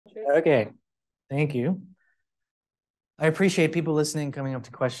Okay, thank you. I appreciate people listening, coming up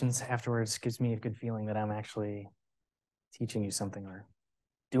to questions afterwards. Gives me a good feeling that I'm actually teaching you something or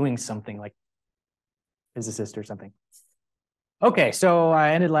doing something like physicist or something. Okay, so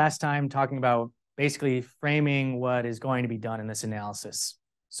I ended last time talking about basically framing what is going to be done in this analysis.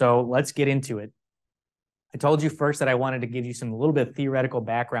 So let's get into it. I told you first that I wanted to give you some little bit of theoretical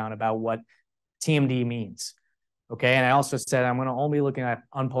background about what TMD means. Okay, and I also said I'm going to only be looking at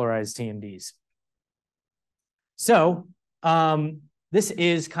unpolarized TMDs. So this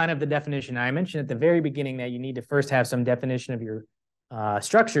is kind of the definition. I mentioned at the very beginning that you need to first have some definition of your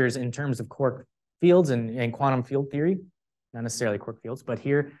structures in terms of quark fields and quantum field theory, not necessarily quark fields, but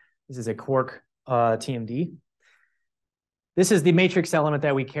here, this is a quark TMD. This is the matrix element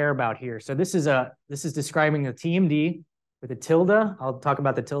that we care about here. So this is describing a TMD with a tilde. I'll talk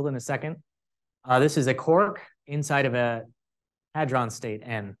about the tilde in a second. This is a quark inside of a hadron state,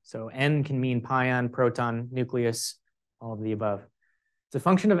 N. So N can mean pion, proton, nucleus, all of the above. It's a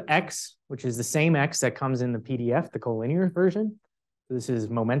function of X, which is the same X that comes in the PDF, the collinear version. So this is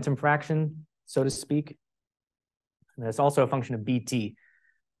momentum fraction, so to speak. And it's also a function of BT.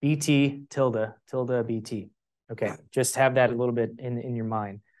 BT tilde BT. Okay, just have that a little bit in your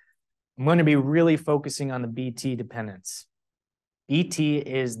mind. I'm going to be really focusing on the BT dependence. BT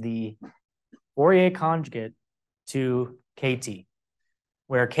is the Fourier conjugate to KT,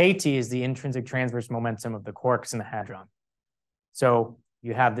 where KT is the intrinsic transverse momentum of the quarks in the hadron. So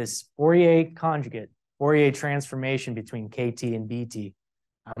you have this Fourier conjugate, Fourier transformation between KT and BT.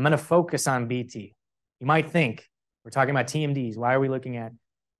 I'm going to focus on BT. You might think, we're talking about TMDs. Why are we looking at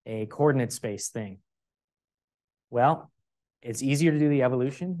a coordinate space thing? Well, it's easier to do the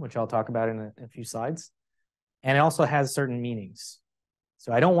evolution, which I'll talk about in a few slides. And it also has certain meanings.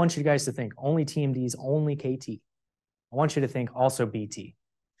 So I don't want you guys to think only TMDs, only KT. I want you to think also BT.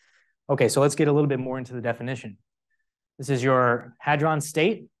 Okay, so let's get a little bit more into the definition. This is your hadron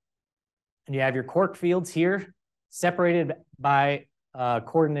state, and you have your quark fields here separated by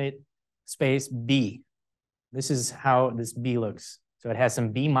coordinate space B. This is how this B looks. So it has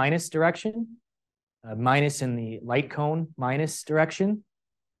some B minus direction, minus in the light cone minus direction,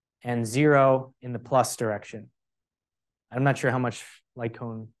 and 0 in the plus direction. I'm not sure how much light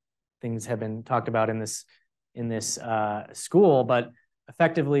cone things have been talked about in this school, but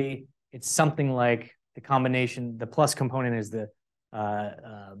effectively it's something like the combination, the plus component is the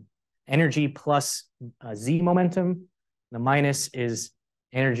energy plus Z momentum. The minus is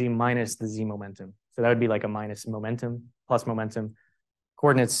energy minus the Z momentum. So that would be like a minus momentum, plus momentum.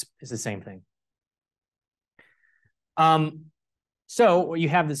 Coordinates is the same thing. So you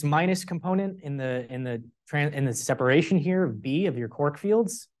have this minus component in the separation here of B of your quark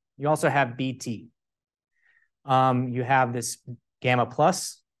fields. You also have BT. You have this gamma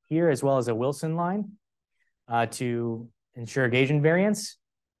plus here as well as a Wilson line to ensure gauge invariance.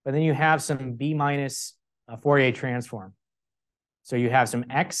 But then you have some B minus Fourier transform. So you have some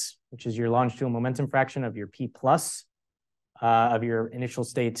X, which is your longitudinal momentum fraction of your P plus of your initial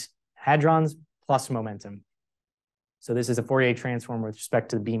state hadrons plus momentum. So this is a Fourier transform with respect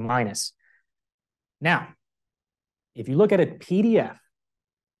to the B minus. Now, if you look at a PDF,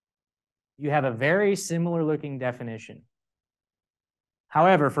 you have a very similar looking definition.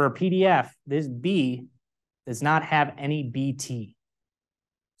 However, for a PDF, this B does not have any BT.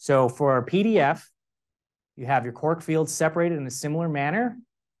 So for a PDF, you have your quark fields separated in a similar manner,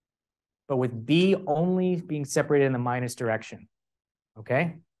 but with B only being separated in the minus direction.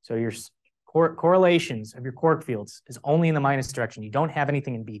 Okay, so your correlations of your quark fields is only in the minus direction. You don't have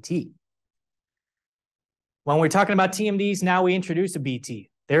anything in BT. When we're talking about TMDs, now we introduce a BT.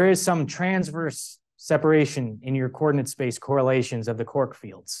 There is some transverse separation in your coordinate space correlations of the quark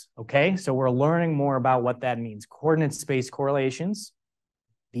fields. Okay, so we're learning more about what that means. Coordinate space correlations,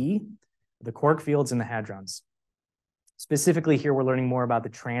 B, the quark fields and the hadrons. Specifically here, we're learning more about the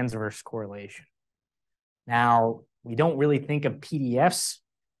transverse correlation. Now, we don't really think of PDFs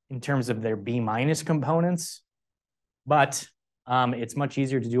in terms of their B minus components, but it's much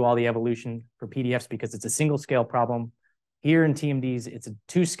easier to do all the evolution for PDFs because it's a single scale problem. Here in TMDs, it's a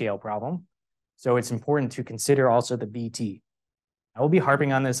 2-scale problem. So it's important to consider also the BT. I will be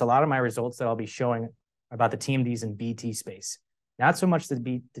harping on this. A lot of my results that I'll be showing about the TMDs in BT space, not so much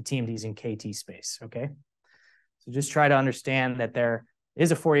the TMDs in KT space, okay? So just try to understand that there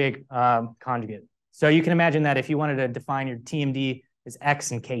is a Fourier conjugate. So you can imagine that if you wanted to define your TMD as X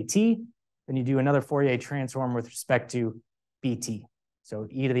and KT, then you do another Fourier transform with respect to BT. So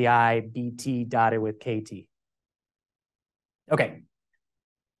e to the I BT dotted with KT. Okay.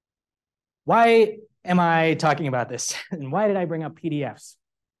 Why am I talking about this? And why did I bring up PDFs?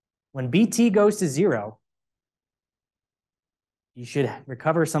 When BT goes to 0, you should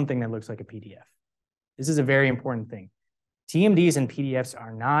recover something that looks like a PDF. This is a very important thing. TMDs and PDFs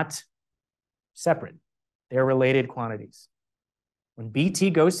are not separate. They're related quantities. When BT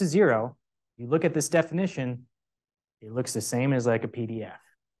goes to 0, you look at this definition, it looks the same as like a PDF.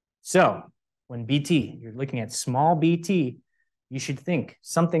 So when BT, you're looking at small BT, you should think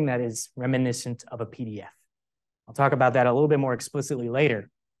something that is reminiscent of a PDF. I'll talk about that a little bit more explicitly later,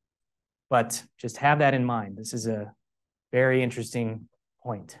 but just have that in mind. This is a very interesting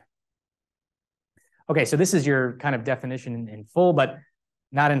point. Okay, so this is your kind of definition in full, but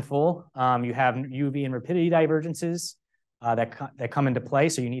not in full. You have UV and rapidity divergences that come into play,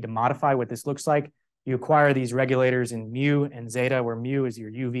 so you need to modify what this looks like. You acquire these regulators in mu and zeta, where mu is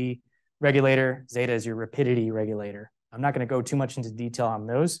your UV regulator, zeta is your rapidity regulator. I'm not going to go too much into detail on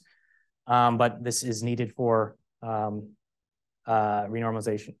those, but this is needed for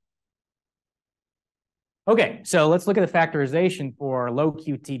renormalization. Okay, so let's look at the factorization for low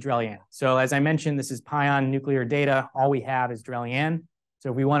QT Drell-Yan. So as I mentioned, this is pion nuclear data. All we have is Drell-Yan. So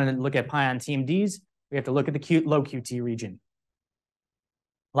if we wanted to look at pion TMDs, we have to look at the low QT region.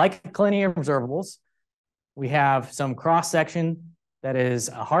 Like collinear observables, we have some cross-section that is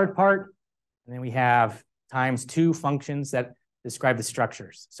a hard part, and then we have ×2 functions that describe the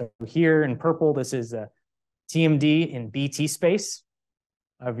structures. So here in purple, this is a TMD in BT space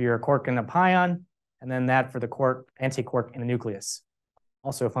of your quark and a pion, and then that for the quark, anti-quark in a nucleus,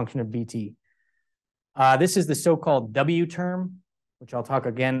 also a function of BT. This is the so-called W term, which I'll talk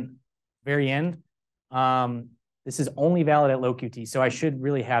again very end. This is only valid at low QT, so I should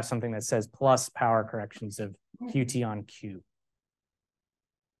really have something that says plus power corrections of QT on Q.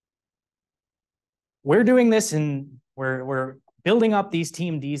 We're doing this and we're building up these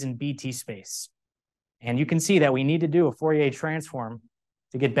TMDs in BT space. And you can see that we need to do a Fourier transform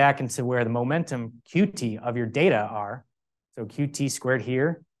to get back into where the momentum QT of your data are. So QT squared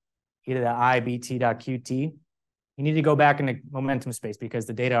here, e to the I BT dot QT. You need to go back into momentum space because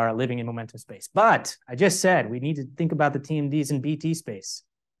the data are living in momentum space. But I just said we need to think about the TMDs in BT space.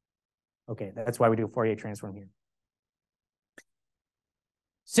 Okay, that's why we do a Fourier transform here.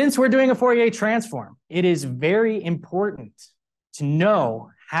 Since we're doing a Fourier transform, it is very important to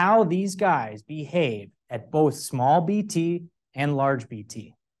know how these guys behave at both small BT and large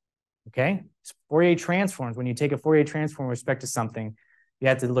BT. Okay? Fourier transforms, when you take a Fourier transform with respect to something, you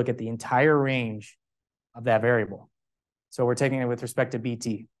have to look at the entire range of that variable. So we're taking it with respect to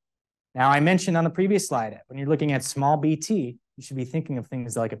BT. Now, I mentioned on the previous slide, when you're looking at small BT, you should be thinking of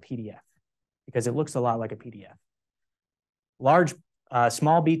things like a PDF because it looks a lot like a PDF. Large,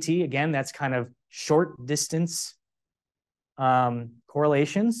 small BT, again, that's kind of short distance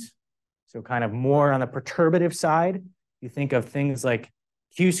correlations. So kind of more on the perturbative side. You think of things like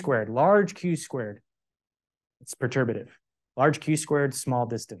Q squared, large Q squared. It's perturbative. Large Q squared, small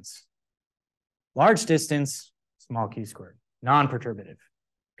distance. Large distance, small Q squared, non-perturbative,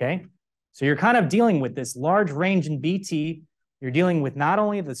 okay? So you're kind of dealing with this large range in BT. You're dealing with not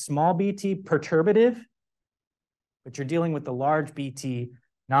only the small BT perturbative, but you're dealing with the large BT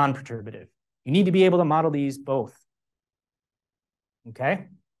non-perturbative. You need to be able to model these both, okay?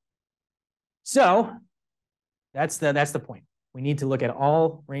 So that's the point. We need to look at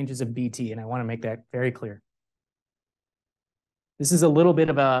all ranges of BT, and I want to make that very clear. This is a little bit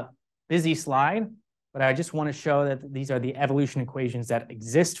of a busy slide, but I just want to show that these are the evolution equations that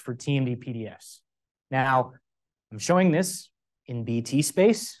exist for TMD PDFs. Now, I'm showing this in BT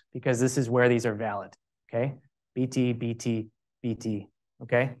space because this is where these are valid, okay? BT, BT, BT,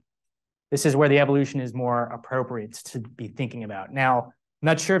 okay? This is where the evolution is more appropriate to be thinking about. Now, I'm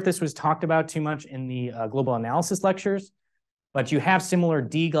not sure if this was talked about too much in the global analysis lectures, but you have similar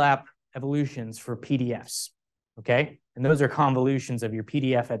DGLAP evolutions for PDFs, okay? And those are convolutions of your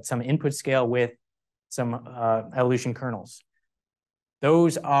PDF at some input scale with some evolution kernels.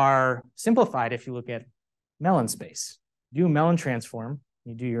 Those are simplified if you look at melon space. You do a melon transform,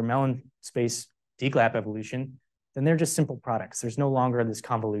 you do your melon space DGLAP evolution, then they're just simple products. There's no longer this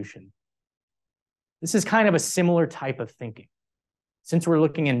convolution. This is kind of a similar type of thinking. Since we're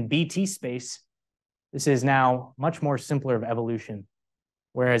looking in BT space, this is now much more simpler of evolution.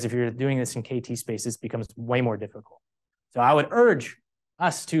 Whereas if you're doing this in KT space, this becomes way more difficult. So I would urge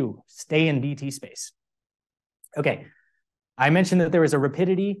us to stay in BT space. Okay, I mentioned that there was a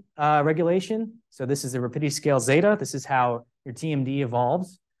rapidity regulation. So this is the rapidity scale zeta. This is how your TMD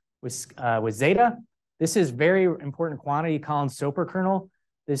evolves with zeta. This is very important quantity, Collins-Soper kernel.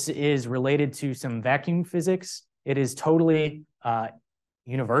 This is related to some vacuum physics. It is totally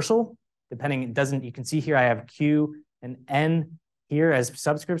universal, depending, it doesn't, you can see here I have Q and N here as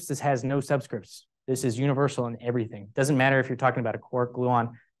subscripts. This has no subscripts. This is universal in everything. Doesn't matter if you're talking about a quark,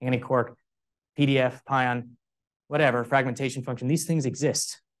 gluon, antiquark, PDF, pion, whatever, fragmentation function. These things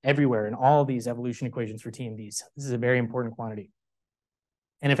exist everywhere in all these evolution equations for TMDs. This is a very important quantity.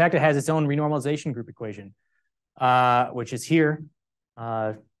 And in fact, it has its own renormalization group equation, which is here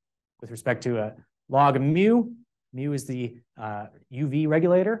with respect to a log of mu. Mu is the UV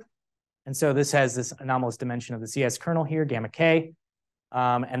regulator. And so this has this anomalous dimension of the CS kernel here, gamma K.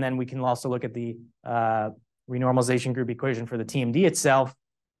 And then we can also look at the renormalization group equation for the TMD itself,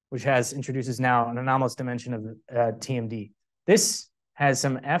 which introduces now an anomalous dimension of the TMD. This has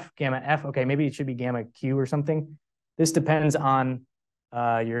some F, gamma F. Okay, maybe it should be gamma Q or something. This depends on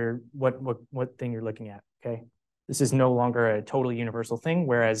what thing you're looking at, okay? This is no longer a totally universal thing,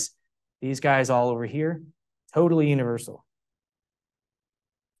 whereas these guys all over here, totally universal.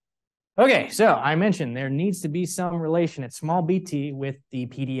 Okay, so I mentioned there needs to be some relation at small bt with the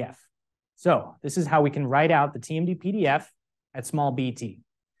PDF. So this is how we can write out the TMD PDF at small bt.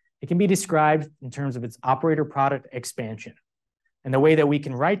 It can be described in terms of its operator product expansion. And the way that we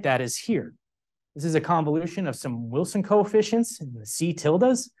can write that is here. This is a convolution of some Wilson coefficients in the C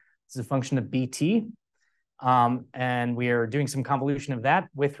tildes. This is a function of bt. And we are doing some convolution of that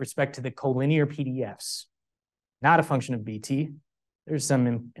with respect to the collinear PDFs, not a function of bt. There's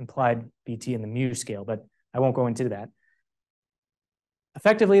some implied bt in the mu scale, but I won't go into that.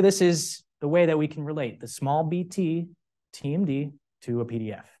 Effectively, this is the way that we can relate the small bt TMD to a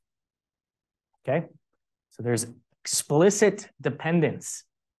PDF. Okay, so there's explicit dependence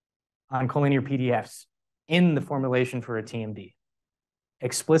on collinear PDFs in the formulation for a TMD.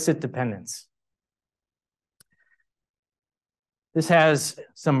 Explicit dependence. This has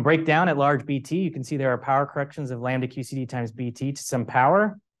some breakdown at large BT. You can see there are power corrections of lambda QCD times BT to some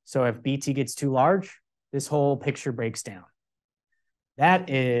power. So if BT gets too large, this whole picture breaks down. That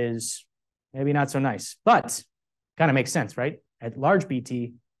is maybe not so nice, but kind of makes sense, right? At large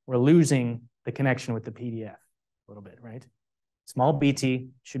BT, we're losing the connection with the PDF a little bit, right? Small BT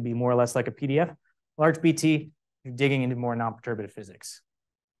should be more or less like a PDF. Large BT, you're digging into more non-perturbative physics.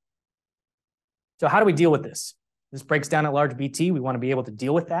 So how do we deal with this? This breaks down at large BT. We want to be able to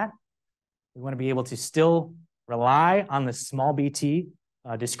deal with that. We want to be able to still rely on the small BT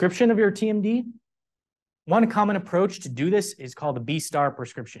description of your TMD. One common approach to do this is called the B star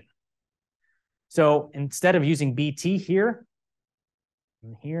prescription. So instead of using BT here,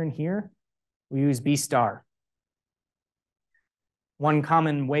 and here and here, we use B star. One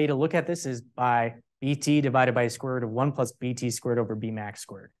common way to look at this is by BT divided by the square root of 1 plus BT squared over B max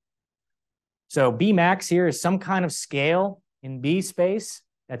squared. So B max here is some kind of scale in B space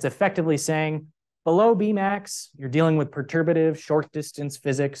that's effectively saying below B max, you're dealing with perturbative short distance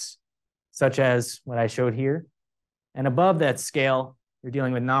physics, such as what I showed here. And above that scale, you're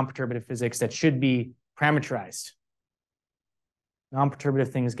dealing with non-perturbative physics that should be parameterized. Non-perturbative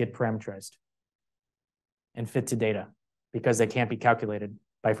things get parameterized and fit to data because they can't be calculated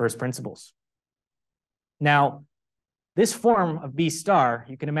by first principles. Now, this form of B star,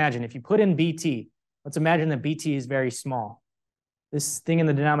 you can imagine, if you put in BT, let's imagine that BT is very small. This thing in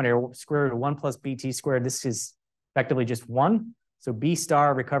the denominator, square root of 1 plus BT squared, this is effectively just 1. So B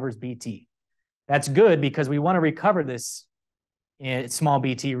star recovers BT. That's good because we want to recover this in small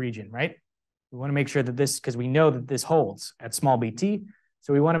BT region, right? We want to make sure that this, because we know that this holds at small BT.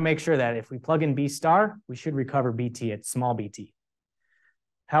 So we want to make sure that if we plug in B star, we should recover BT at small BT.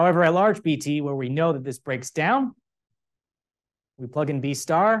 However, at large BT, where we know that this breaks down, we plug in B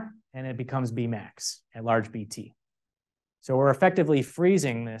star and it becomes B max at large BT. So we're effectively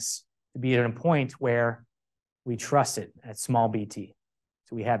freezing this to be at a point where we trust it at small BT.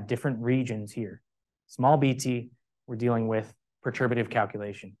 So we have different regions here. Small BT, we're dealing with perturbative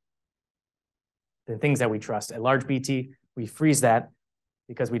calculation. The things that we trust. At large BT, we freeze that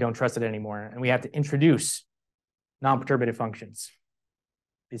because we don't trust it anymore. And we have to introduce non-perturbative functions.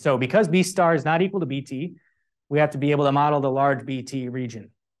 So because B star is not equal to BT, we have to be able to model the large BT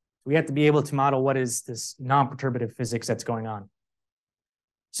region. We have to be able to model what is this non-perturbative physics that's going on.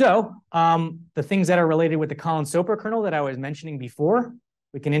 So the things that are related with the Collins-Soper kernel that I was mentioning before,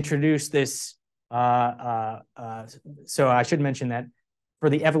 we can introduce this. So I should mention that for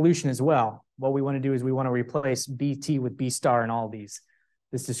the evolution as well, what we want to do is we want to replace BT with B star in all of these.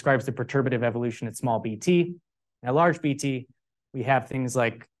 This describes the perturbative evolution at small BT. At large BT, we have things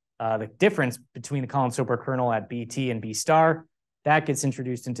like the difference between the Collins-Soper kernel at BT and B star. That gets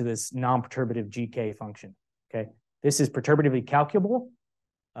introduced into this non-perturbative GK function. Okay, this is perturbatively calculable.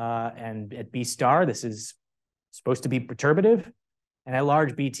 And at B star, this is supposed to be perturbative. And at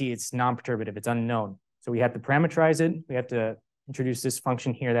large BT, it's non-perturbative, it's unknown. So we have to parameterize it. We have to introduce this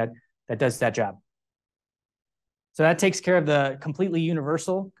function here that does that job. So that takes care of the completely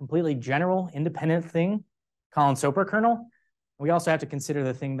universal, completely general, independent thing, Collins-Soper kernel. We also have to consider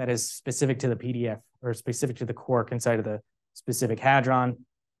the thing that is specific to the PDF or specific to the quark inside of the specific hadron,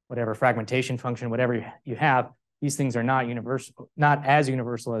 whatever fragmentation function, whatever you have. These things are not universal, not as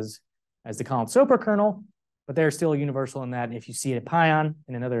universal as the Collins-Soper kernel, but they're still universal in that if you see a pion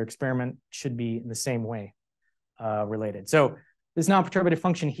in another experiment, it should be in the same way related. So this non-perturbative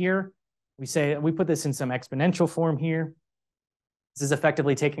function here, we put this in some exponential form here. This is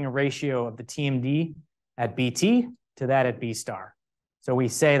effectively taking a ratio of the TMD at BT to that at B star. So we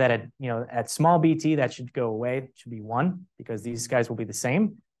say that at small BT, that should go away. It should be 1 because these guys will be the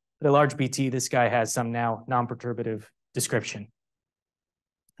same. But at large BT, this guy has some now non-perturbative description.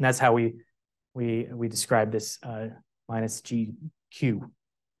 And that's how we describe this minus GQ.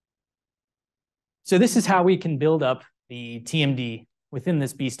 So this is how we can build up the TMD within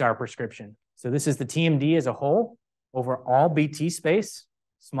this B star prescription. So this is the TMD as a whole over all BT space,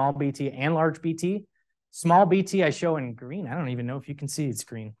 small BT and large BT. Small BT I show in green. I don't even know if you can see it's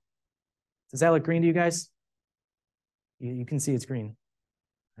green. Does that look green to you guys? You can see it's green.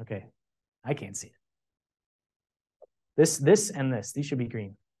 Okay, I can't see it. This and this, these should be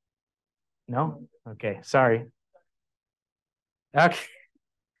green. No? Okay, sorry. Okay.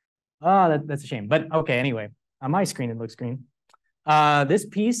 Oh, that's a shame. But okay, anyway, on my screen, it looks green. This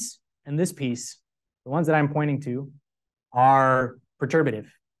piece and this piece, the ones that I'm pointing to, are perturbative,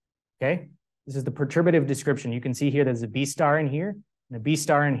 okay? This is the perturbative description. You can see here there's a B star in here and a B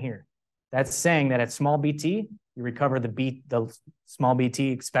star in here. That's saying that at small BT, you recover the small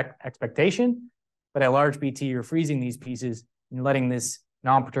BT expectation, but at large BT, you're freezing these pieces and letting this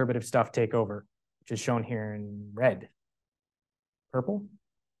non-perturbative stuff take over, which is shown here in red. Purple?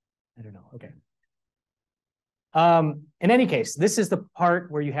 I don't know, okay. In any case, this is the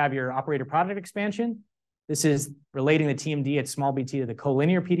part where you have your operator product expansion. This is relating the TMD at small BT to the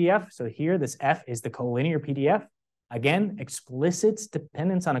collinear PDF. So here, this F is the collinear PDF. Again, explicit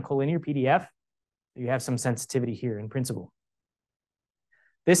dependence on a collinear PDF. You have some sensitivity here in principle.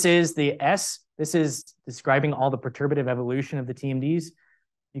 This is the S. This is describing all the perturbative evolution of the TMDs.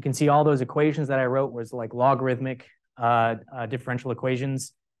 You can see all those equations that I wrote was like logarithmic differential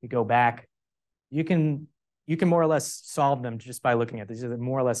equations. You go back. You can more or less solve them just by looking at these. These are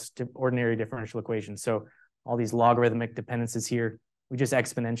more or less ordinary differential equations. So all these logarithmic dependencies here, we just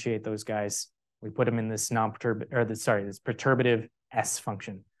exponentiate those guys. We put them in this this perturbative S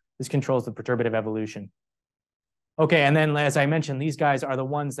function. This controls the perturbative evolution. Okay, and then as I mentioned, these guys are the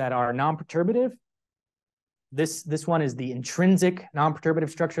ones that are non-perturbative. This one is the intrinsic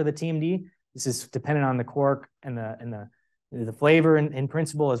non-perturbative structure of the TMD. This is dependent on the quark and the flavor in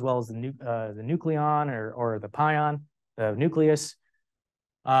principle, as well as the nucleon or the pion, the nucleus.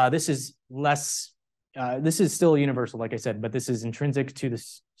 This is less. This is still universal, like I said, but this is intrinsic to the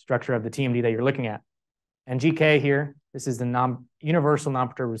structure of the TMD that you're looking at. And GK here, this is the universal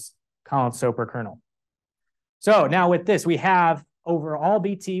non-perturbative Collins-Soper kernel. So now with this, we have over all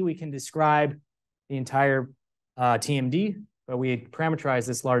BT, we can describe the entire TMD, but we parameterize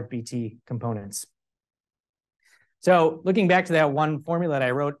this large BT components. So looking back to that one formula that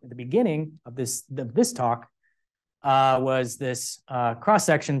I wrote at the beginning of this talk, was this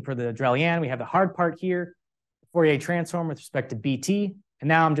cross-section for the Drell-Yan. We have the hard part here, the Fourier transform with respect to BT, and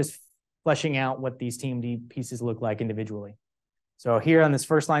now I'm just fleshing out what these TMD pieces look like individually. So here on this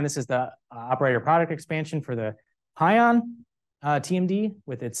first line, this is the operator product expansion for the pion TMD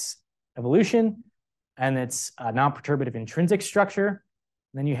with its evolution and its non-perturbative intrinsic structure.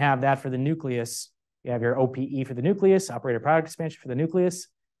 And then you have that for the nucleus. You have your OPE for the nucleus, operator product expansion for the nucleus,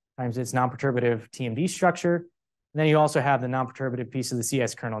 times its non-perturbative TMD structure. And then you also have the non-perturbative piece of the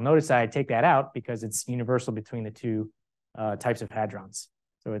CS kernel. Notice that I take that out because it's universal between the two types of hadrons.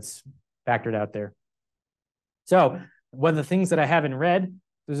 So it's factored out there. So one of the things that I have in red,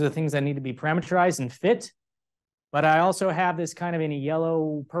 those are the things that need to be parameterized and fit. But I also have this kind of in a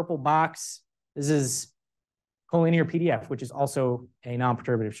yellow purple box. This is collinear PDF, which is also a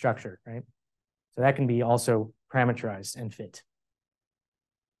non-perturbative structure, right? So that can be also parameterized and fit.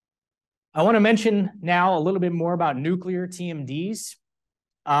 I want to mention now a little bit more about nuclear TMDs.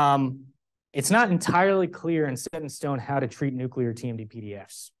 It's not entirely clear and set in stone how to treat nuclear TMD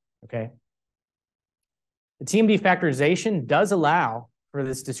PDFs, okay? The TMD factorization does allow for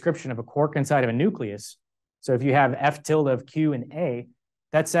this description of a quark inside of a nucleus. So if you have F tilde of Q and A,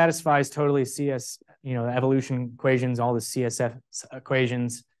 that satisfies totally CS, the evolution equations, all the CSF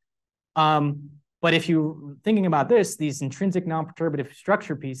equations. But if you're thinking about this, these intrinsic non-perturbative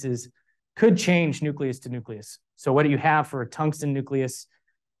structure pieces could change nucleus to nucleus. So what do you have for a tungsten nucleus?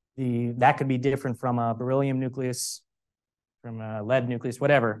 That could be different from a beryllium nucleus, from a lead nucleus,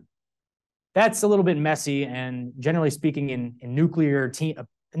 whatever. That's a little bit messy, and generally speaking, in nuclear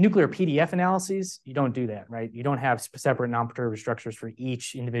PDF analyses, you don't do that, right? You don't have separate non-perturbative structures for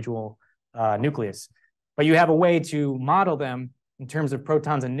each individual nucleus, but you have a way to model them in terms of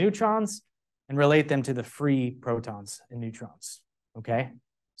protons and neutrons and relate them to the free protons and neutrons, okay?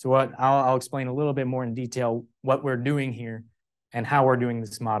 So I'll explain a little bit more in detail what we're doing here and how we're doing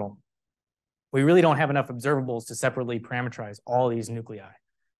this model. We really don't have enough observables to separately parameterize all these nuclei.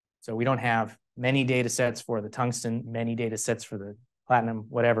 So we don't have many data sets for the tungsten, many data sets for the platinum,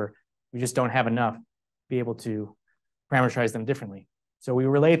 whatever. We just don't have enough to be able to parameterize them differently. So we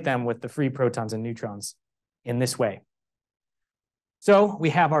relate them with the free protons and neutrons in this way. So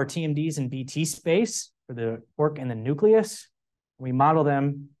we have our TMDs in BT space for the quark and the nucleus. We model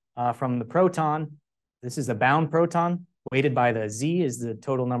them from the proton. This is the bound proton, weighted by the Z is the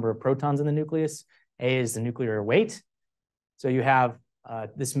total number of protons in the nucleus. A is the nuclear weight. So you have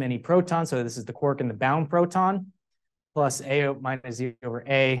this many protons. So this is the quark and the bound proton, plus A minus Z over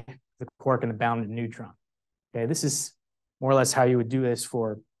A, the quark and the bound neutron. Okay, this is more or less how you would do this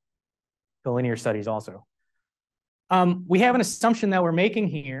for collinear studies also. We have an assumption that we're making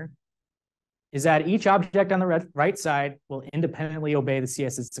here is that each object on the right side will independently obey the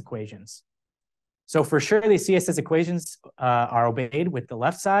CSS equations. So for sure, the CSS equations are obeyed with the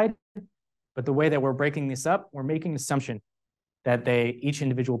left side, but the way that we're breaking this up, we're making an assumption that each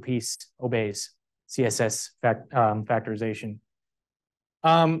individual piece obeys CSS factorization.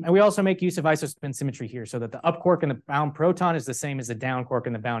 And we also make use of isospin symmetry here so that the up quark and the bound proton is the same as the down quark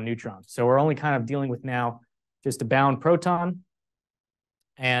and the bound neutron. So we're only kind of dealing with now just a bound proton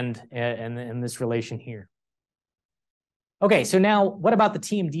and this relation here. Okay, so now what about the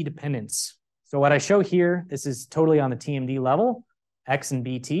TMD dependence? So what I show here, this is totally on the TMD level, X and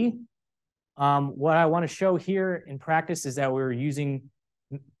BT. What I want to show here in practice is that we're using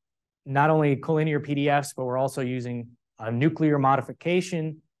not only collinear PDFs, but we're also using a nuclear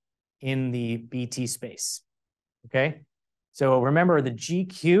modification in the BT space, okay? So remember the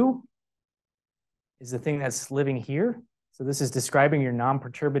GQ is the thing that's living here. So this is describing your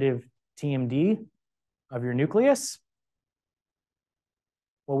non-perturbative TMD of your nucleus.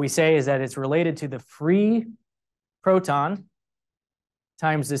 What we say is that it's related to the free proton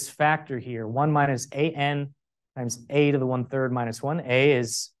times this factor here, 1 minus AN times A to the 1/3 minus 1. A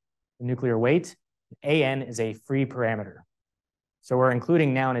is the nuclear weight. AN is a free parameter. So we're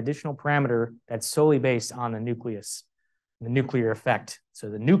including now an additional parameter that's solely based on the nucleus, the nuclear effect. So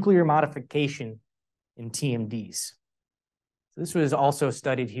the nuclear modification in TMDs. So this was also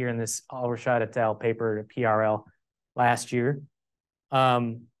studied here in this Al-Rashad et al. Paper at PRL last year.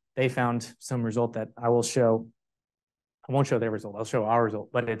 They found some result that I will show. I won't show their result. I'll show our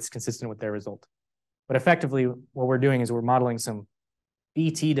result, but it's consistent with their result. But effectively, what we're doing is we're modeling some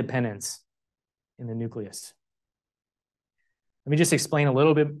BT dependence in the nucleus. Let me just explain a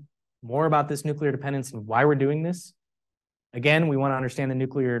little bit more about this nuclear dependence and why we're doing this. Again, we want to understand the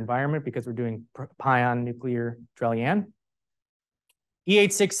nuclear environment because we're doing pion nuclear Drell-Yan.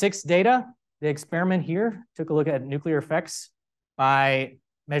 E866 data, the experiment here took a look at nuclear effects by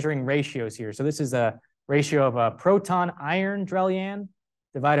measuring ratios here. So this is a ratio of a proton iron Drell-Yan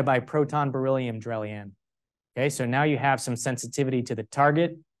divided by proton beryllium Drell-Yan. Okay, so now you have some sensitivity to the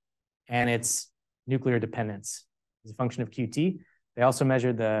target and its nuclear dependence as a function of QT. They also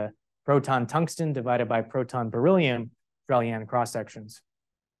measured the proton tungsten divided by proton beryllium Drell-Yan cross sections.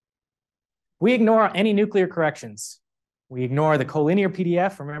 We ignore any nuclear corrections. We ignore the collinear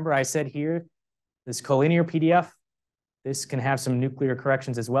PDF. Remember I said here, this collinear PDF, this can have some nuclear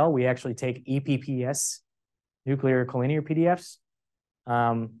corrections as well. We actually take EPPS, nuclear collinear PDFs.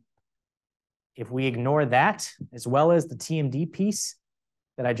 If we ignore that, as well as the TMD piece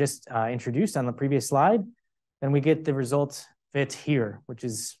that I just introduced on the previous slide, then we get the result fit here, which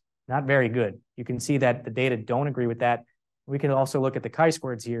is not very good. You can see that the data don't agree with that. We can also look at the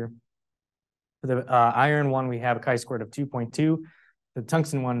chi-squareds here. For the iron one, we have a chi-squared of 2.2. The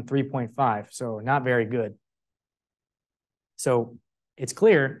tungsten one, 3.5. So not very good. So it's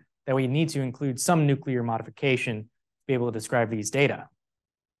clear that we need to include some nuclear modification to be able to describe these data.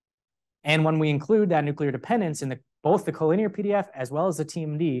 And when we include that nuclear dependence in both the collinear PDF as well as the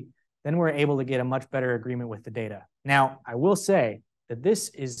TMD, then we're able to get a much better agreement with the data. Now, I will say that this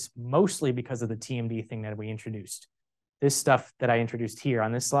is mostly because of the TMD thing that we introduced. This stuff that I introduced here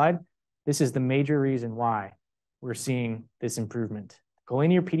on this slide, this is the major reason why we're seeing this improvement.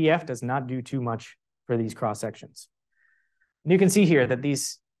 Collinear PDF does not do too much for these cross sections. And you can see here that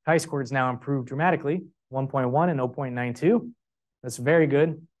these chi-squareds now improve dramatically 1.1 and 0.92. That's very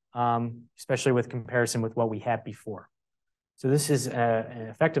good, especially with comparison with what we had before. So this is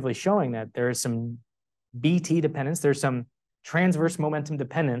effectively showing that there is some BT dependence. There's some transverse momentum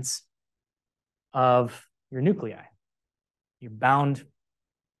dependence of your nuclei, your bound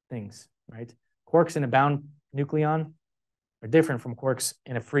things, right? Quarks in a bound nucleon are different from quarks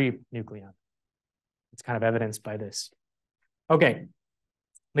in a free nucleon. It's kind of evidenced by this. Okay, let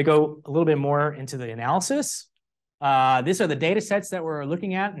me go a little bit more into the analysis. These are the data sets that we're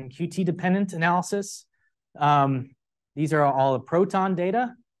looking at in QT-dependent analysis. These are all the proton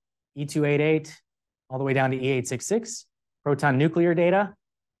data, E288, all the way down to E866, proton nuclear data,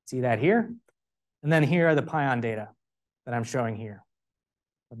 see that here. And then here are the pion data that I'm showing here,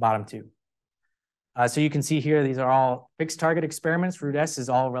 the bottom two. So you can see here, these are all fixed target experiments. Root S is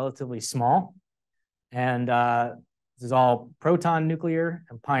all relatively small. And this is all proton nuclear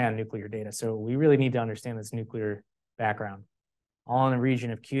and pion nuclear data. So we really need to understand this nuclear background. All in a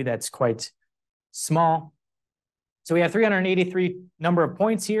region of Q that's quite small. So we have 383 number of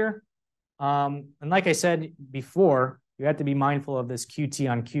points here. And like I said before, you have to be mindful of this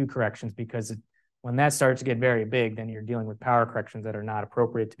QT on Q corrections, because when that starts to get very big, then you're dealing with power corrections that are not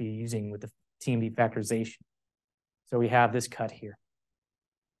appropriate to be using with the TMD factorization. So we have this cut here.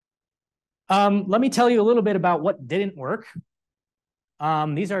 Let me tell you a little bit about what didn't work.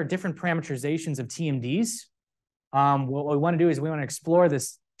 These are different parameterizations of TMDs. What we want to do is we want to explore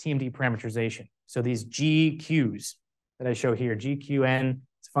this TMD parameterization. So these GQs that I show here, GQN,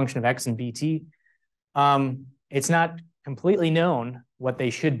 it's a function of X and BT. It's not completely known what they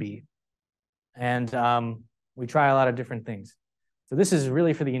should be. And we try a lot of different things. So this is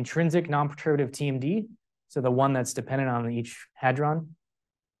really for the intrinsic non-perturbative TMD. So the one that's dependent on each hadron.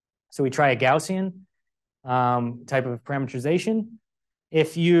 So we try a Gaussian type of parameterization.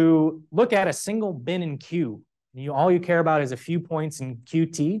 If you look at a single bin in Q, all you care about is a few points in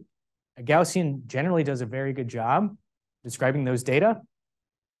QT, a Gaussian generally does a very good job describing those data.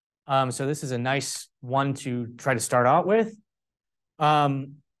 So this is a nice one to try to start out with.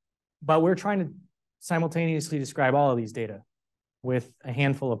 But we're trying to simultaneously describe all of these data with a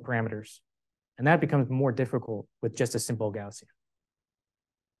handful of parameters. And that becomes more difficult with just a simple Gaussian.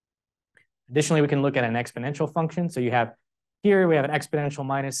 Additionally, we can look at an exponential function. So you have here, we have an exponential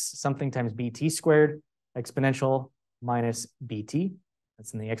minus something times BT squared, exponential minus BT.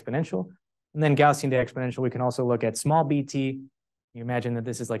 That's in the exponential. And then Gaussian to exponential, we can also look at small BT. You imagine that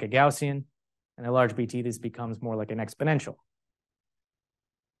this is like a Gaussian, and a large BT, this becomes more like an exponential.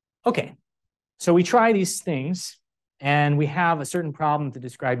 Okay, so we try these things, and we have a certain problem to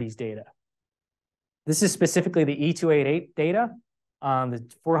describe these data. This is specifically the E288 data, the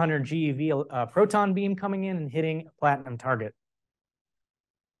 400 GeV proton beam coming in and hitting a platinum target.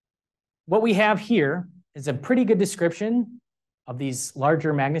 What we have here is a pretty good description of these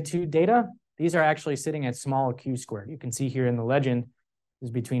larger magnitude data. These are actually sitting at small q squared. You can see here in the legend is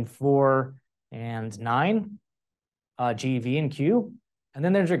between 4 and 9 GeV and Q. And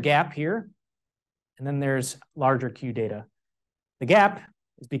then there's a gap here. And then there's larger Q data. The gap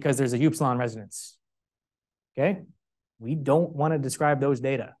is because there's a upsilon resonance. Okay? We don't want to describe those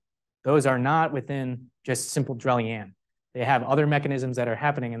data. Those are not within just simple Drell-Yan. They have other mechanisms that are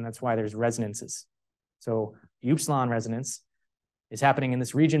happening, and that's why there's resonances. So upsilon resonance is happening in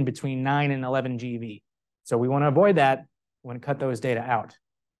this region between 9 and 11 GeV. So we want to avoid that. We want to cut those data out.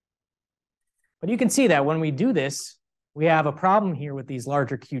 But you can see that when we do this, we have a problem here with these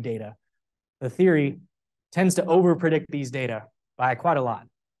larger Q data. The theory tends to overpredict these data by quite a lot,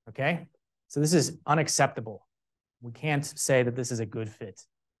 okay? So this is unacceptable. We can't say that this is a good fit.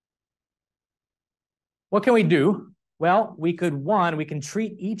 What can we do? Well, we can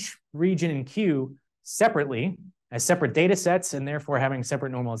treat each region in Q separately as separate data sets and therefore having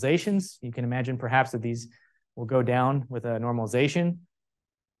separate normalizations. You can imagine perhaps that these will go down with a normalization.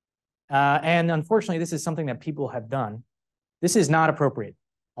 And unfortunately, this is something that people have done. This is not appropriate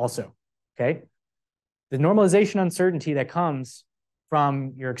also, okay? The normalization uncertainty that comes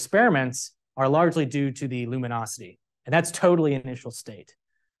from your experiments are largely due to the luminosity, and that's totally initial state.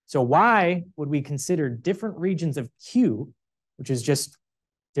 So why would we consider different regions of Q, which is just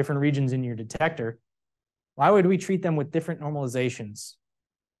different regions in your detector, why would we treat them with different normalizations?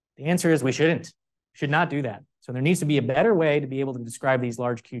 The answer is we shouldn't. We should not do that. So there needs to be a better way to be able to describe these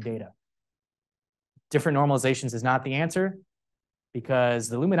large Q data. Different normalizations is not the answer because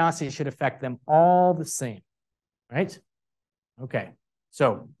the luminosity should affect them all the same, right? Okay,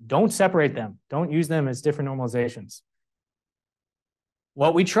 so don't separate them. Don't use them as different normalizations.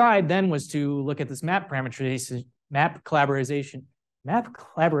 What we tried then was to look at this map collaboration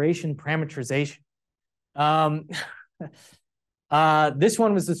parameterization. This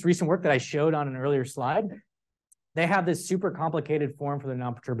one was this recent work that I showed on an earlier slide. They have this super complicated form for the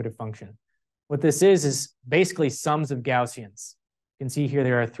non-perturbative function. What this is basically sums of Gaussians. You can see here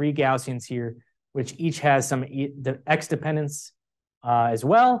there are 3 Gaussians here, which each has some x dependence as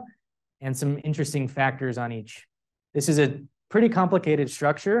well, and some interesting factors on each. This is a pretty complicated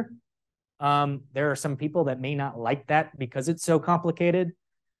structure. There are some people that may not like that because it's so complicated.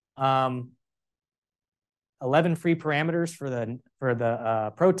 11 free parameters for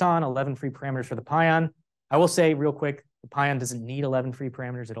the proton, 11 free parameters for the pion. I will say real quick, the pion doesn't need 11 free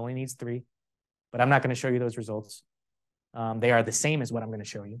parameters. It only needs 3, but I'm not going to show you those results. They are the same as what I'm going to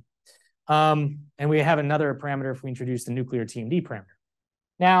show you. And we have another parameter if we introduce the nuclear TMD parameter.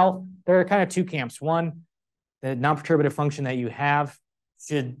 Now, there are kind of 2 camps. One, the non-perturbative function that you have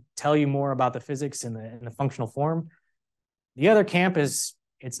should tell you more about the physics in the functional form. The other camp is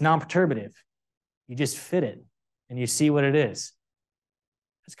it's non-perturbative. You just fit it and you see what it is.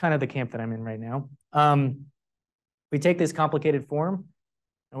 That's kind of the camp that I'm in right now. We take this complicated form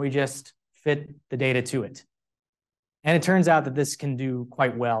and we just fit the data to it. And it turns out that this can do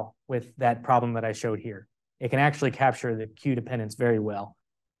quite well with that problem that I showed here. It can actually capture the Q dependence very well.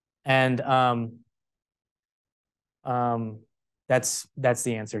 And that's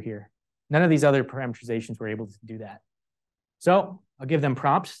the answer here. None of these other parameterizations were able to do that. So I'll give them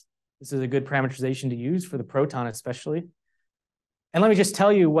props. This is a good parameterization to use for the proton especially. And let me just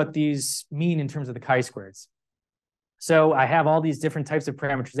tell you what these mean in terms of the chi-squareds. So I have all these different types of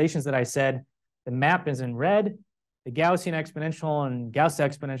parameterizations that I said. The map is in red. The Gaussian exponential and Gauss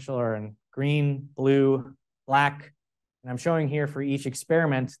exponential are in green, blue, black. And I'm showing here for each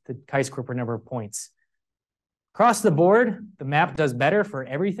experiment the chi-square per number of points. Across the board, the map does better for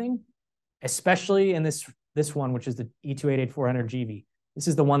everything, especially in this one, which is the E288-400GV. This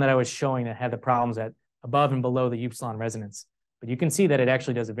is the one that I was showing that had the problems at above and below the upsilon resonance. But you can see that it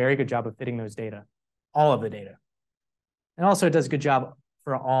actually does a very good job of fitting those data, all of the data. And also it does a good job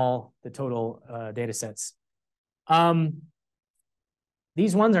for all the total data sets.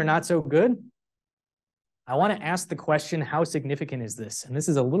 These ones are not so good. I want to ask the question, how significant is this? And this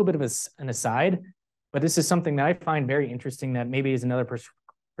is a little bit of an aside, but this is something that I find very interesting that maybe is another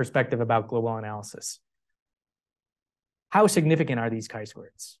perspective about global analysis. How significant are these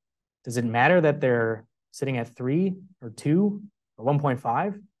chi-squareds? Does it matter that they're sitting at 3 or 2 or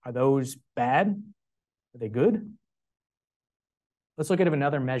 1.5? Are those bad? Are they good? Let's look at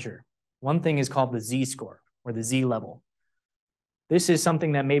another measure. One thing is called the z-score or the z level. This is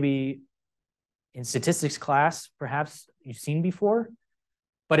something that maybe in statistics class, perhaps you've seen before,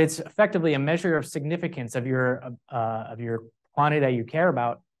 but it's effectively a measure of significance of your quantity that you care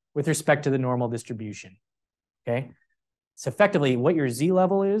about with respect to the normal distribution, okay? So effectively what your z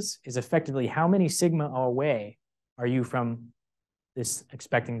level is effectively how many sigma away are you from this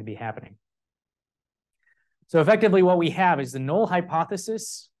expecting to be happening. So effectively what we have is the null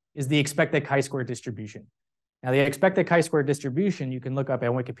hypothesis is the expected chi-square distribution. Now the expected chi-square distribution, you can look up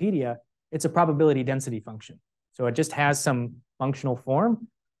at Wikipedia, it's a probability density function. So it just has some functional form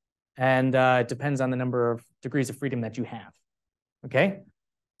and it depends on the number of degrees of freedom that you have, okay?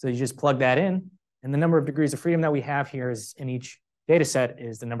 So you just plug that in and the number of degrees of freedom that we have here is in each data set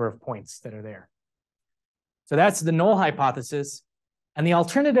is the number of points that are there. So that's the null hypothesis. And the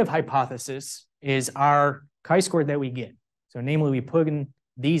alternative hypothesis is our chi-square that we get. So namely we put in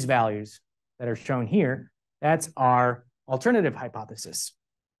these values that are shown here. That's our alternative hypothesis.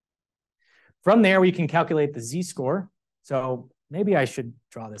 From there, we can calculate the z-score. So maybe I should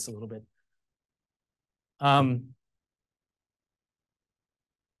draw this a little bit.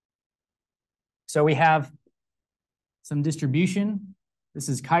 So we have some distribution. This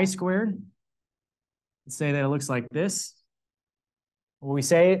is chi-squared. Let's say that it looks like this. When we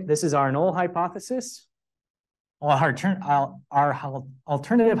say this is our null hypothesis, our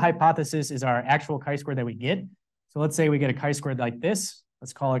alternative hypothesis is our actual chi-square that we get. So let's say we get a chi-squared like this.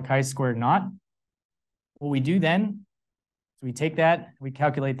 Let's call it chi-squared naught. What we do then is we take that, we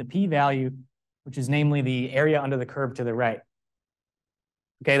calculate the p-value, which is namely the area under the curve to the right.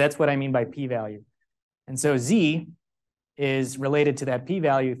 Okay, that's what I mean by p-value. And so z is related to that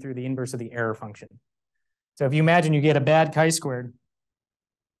p-value through the inverse of the error function. So if you imagine you get a bad chi-squared,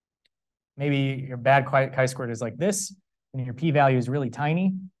 maybe your bad chi-squared is like this, and your p-value is really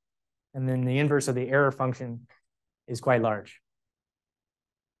tiny, and then the inverse of the error function is quite large.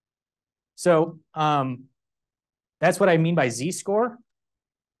 So that's what I mean by z-score.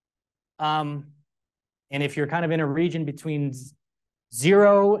 And if you're kind of in a region between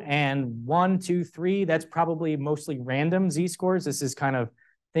 0 and 1, 2, 3, that's probably mostly random z-scores. This is kind of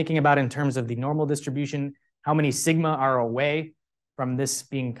thinking about in terms of the normal distribution, how many sigma are away from this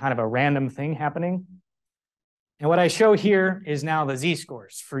being kind of a random thing happening. And what I show here is now the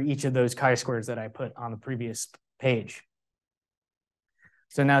z-scores for each of those chi-squares that I put on the previous page.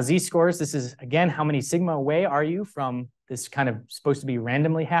 So now z-scores, this is, again, how many sigma away are you from this kind of supposed to be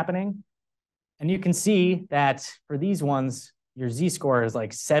randomly happening? And you can see that for these ones, your z-score is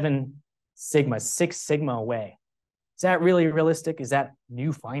like 6 sigma away. Is that really realistic? Is that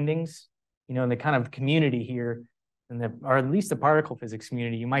new findings? You know, in the kind of community here, or at least the particle physics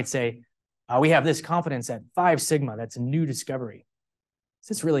community, you might say, we have this confidence at 5 sigma. That's a new discovery. Is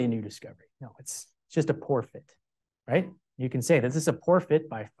this really a new discovery? No, it's just a poor fit, right? You can say that this is a poor fit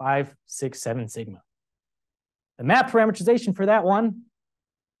by 5, 6, 7 sigma. The map parameterization for that one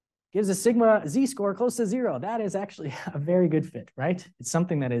gives a sigma z-score close to 0. That is actually a very good fit, right? It's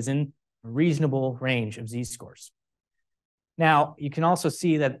something that is in a reasonable range of z-scores. Now, you can also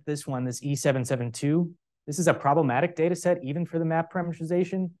see that this one, this E772, this is a problematic data set even for the map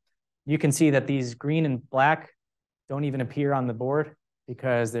parameterization. You can see that these green and black don't even appear on the board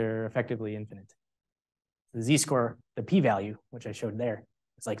because they're effectively infinite. The z-score, the p-value, which I showed there,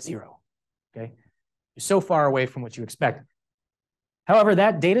 is like 0, okay? You're so far away from what you expect. However,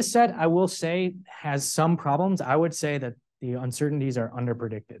 that data set, I will say, has some problems. I would say that the uncertainties are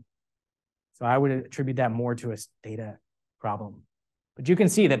underpredicted. So I would attribute that more to a data problem. But you can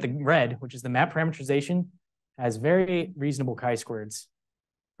see that the red, which is the map parameterization, has very reasonable chi-squareds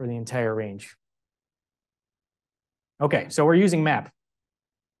for the entire range. Okay, so we're using map.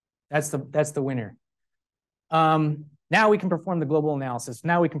 That's the winner. Now we can perform the global analysis.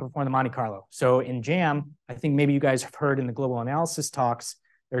 Now we can perform the Monte Carlo. So in JAM, I think maybe you guys have heard in the global analysis talks,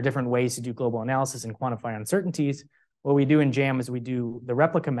 there are different ways to do global analysis and quantify uncertainties. What we do in JAM is we do the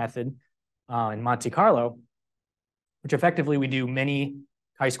replica method in Monte Carlo, which effectively we do many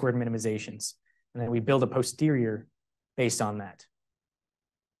chi-squared minimizations. And then we build a posterior based on that.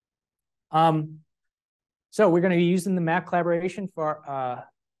 So we're going to be using the map collaboration for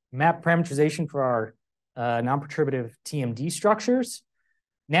map parameterization for our non-perturbative TMD structures.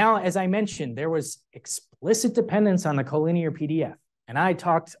 Now, as I mentioned, there was explicit dependence on the collinear PDF. And I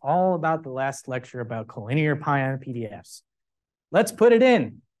talked all about the last lecture about collinear Pion PDFs. Let's put it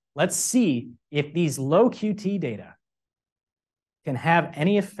in. Let's see if these low QT data can have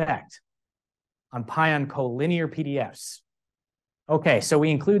any effect on Pion collinear PDFs. Okay, so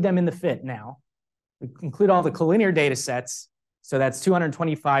we include them in the fit now. We include all the collinear data sets. So that's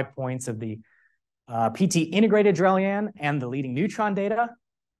 225 points of the PT integrated Drell-Yan and the leading neutron data.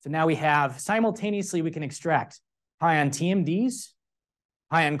 So now we have simultaneously, we can extract Pion TMDs,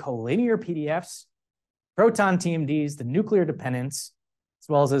 Pion collinear PDFs, proton TMDs, the nuclear dependence, as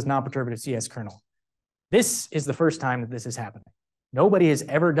well as this non-perturbative CS kernel. This is the first time that this is happening. Nobody has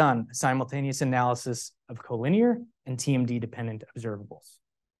ever done a simultaneous analysis of collinear and TMD dependent observables,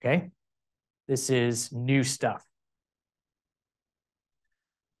 okay? This is new stuff.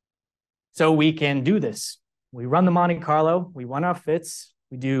 So we can do this. We run the Monte Carlo, we run our fits,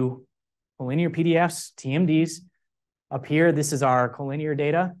 we do collinear PDFs, TMDs. Up here, this is our collinear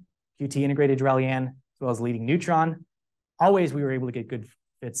data, QT integrated Drell-Yan, as well as leading neutron. Always we were able to get good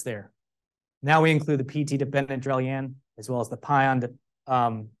fits there. Now we include the PT dependent Drell-Yan, as well as the Pion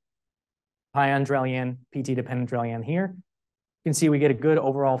Drell-Yan, PT dependent Drell-Yan here. You can see we get a good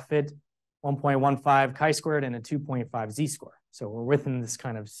overall fit, 1.15 chi-squared and a 2.5 z-score. So we're within this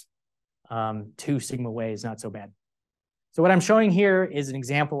kind of 2 sigma ways, not so bad. So what I'm showing here is an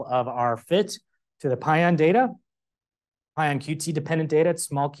example of our fit to the Pion data, Pion QT dependent data, it's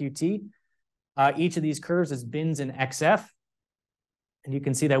small qt. Each of these curves is bins in XF. And you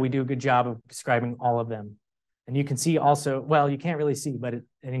can see that we do a good job of describing all of them. And you can see also, well, you can't really see, but it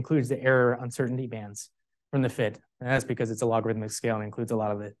includes the error uncertainty bands from the fit. And that's because it's a logarithmic scale and includes a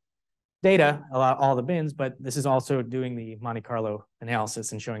lot of the data, all the bins, but this is also doing the Monte Carlo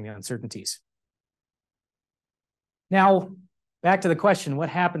analysis and showing the uncertainties. Now, back to the question, what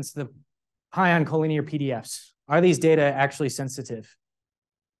happens to the Pion collinear PDFs? Are these data actually sensitive?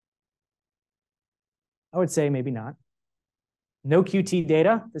 I would say maybe not. No QT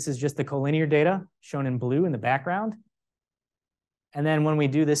data. This is just the collinear data shown in blue in the background. And then when we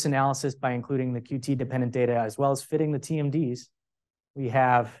do this analysis by including the QT dependent data as well as fitting the TMDs, we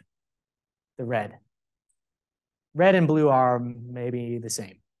have the red. Red and blue are maybe the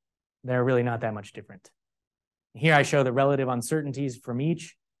same. They're really not that much different. Here I show the relative uncertainties from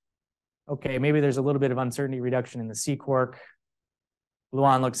each. Okay, maybe there's a little bit of uncertainty reduction in the C quark.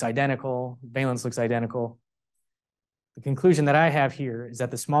 Gluon looks identical, valence looks identical. The conclusion that I have here is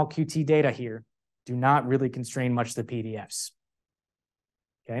that the small QT data here do not really constrain much the PDFs.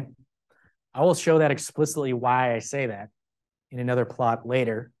 okay? I will show that explicitly why I say that in another plot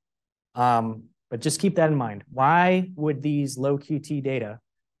later. But just keep that in mind. Why would these low QT data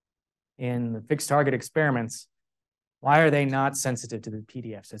in the fixed target experiments, why are they not sensitive to the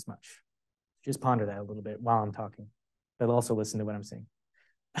PDFs as much? Just ponder that a little bit while I'm talking, but also listen to what I'm saying.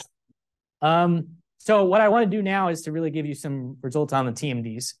 So what I want to do now is to really give you some results on the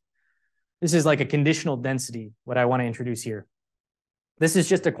TMDs. This is like a conditional density, what I want to introduce here. This is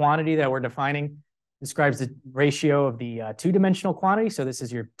just a quantity that we're defining, describes the ratio of the two-dimensional quantity. So this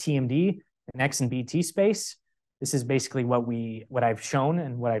is your TMD in X and BT space. This is basically what I've shown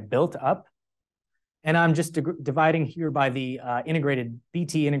and what I've built up. And I'm just dividing here by the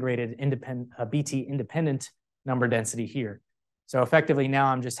BT independent number density here. So effectively now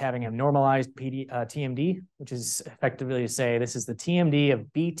I'm just having a normalized TMD, which is effectively to say this is the TMD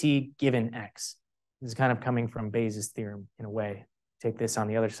of BT given X. This is kind of coming from Bayes' theorem in a way. Take this on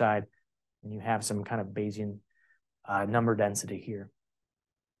the other side and you have some kind of Bayesian number density here.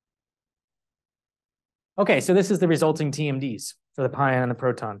 Okay, so this is the resulting TMDs for the pion and the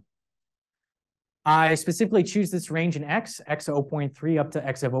proton. I specifically choose this range in X of 0.3 up to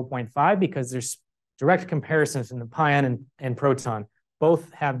X of 0.5, because there's direct comparisons in the pion and proton.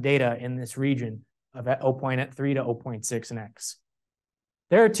 Both have data in this region of 0.3 to 0.6 in X.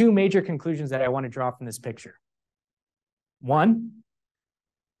 There are two major conclusions that I want to draw from this picture. One,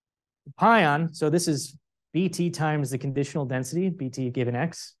 the pion, so this is BT times the conditional density, BT given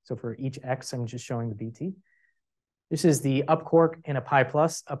X. So for each X, I'm just showing the BT. This is the up quark in a pi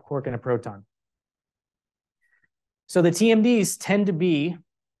plus, up quark in a proton. So the TMDs tend to be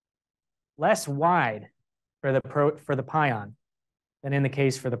less wide for the pion than in the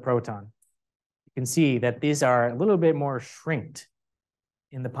case for the proton. You can see that these are a little bit more shrinked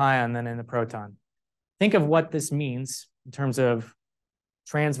in the pion than in the proton. Think of what this means in terms of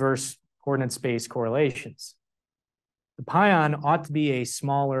transverse coordinate space correlations. The pion ought to be a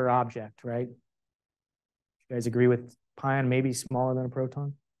smaller object, right? You guys agree with pion maybe smaller than a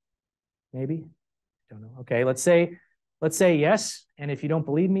proton? Maybe? I don't know. Okay, let's say yes. And if you don't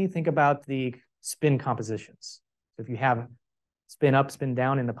believe me, think about the spin compositions. So if you have spin up, spin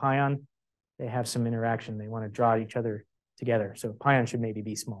down in the pion, they have some interaction. They want to draw each other together. So pion should maybe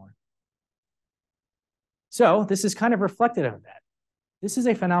be smaller. So this is kind of reflective of that. This is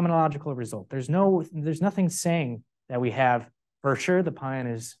a phenomenological result. There's nothing saying that we have for sure the pion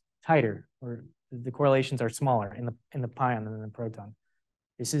is tighter or the correlations are smaller in the pion than in the proton.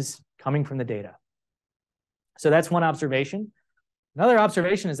 This is coming from the data. So that's one observation. Another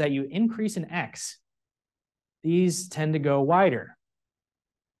observation is that you increase in X, these tend to go wider.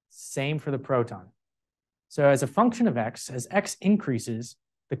 Same for the proton. So as a function of X, as X increases,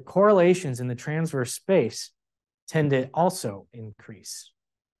 the correlations in the transverse space tend to also increase,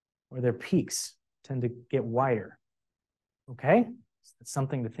 or their peaks tend to get wider. Okay, so that's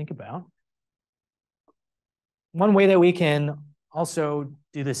something to think about. One way that we can also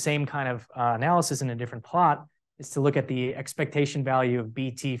do the same kind of analysis in a different plot is to look at the expectation value of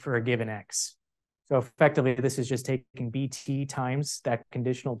BT for a given X. So effectively, this is just taking BT times that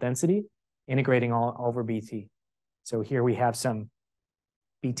conditional density, integrating all over BT. So here we have some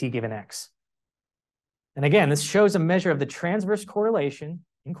BT given X. And again, this shows a measure of the transverse correlation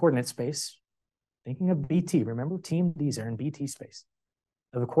in coordinate space. Thinking of BT, remember TMDs are in BT space,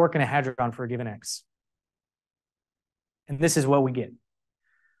 of a quark and a hadron for a given X. And this is what we get.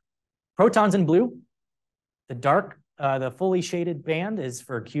 Protons in blue, the fully shaded band is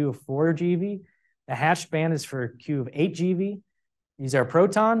for Q of 4 GeV. The hatched band is for Q of 8 GeV. These are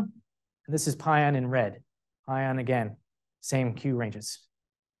proton, and this is pion in red. Pion, again, same Q ranges.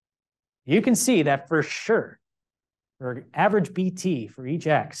 You can see that for sure, for average BT for each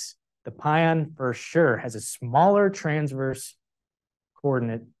X, the pion for sure has a smaller transverse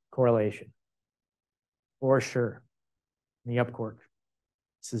coordinate correlation. For sure. In the up quark.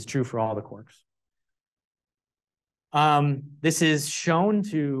 This is true for all the quarks. This is shown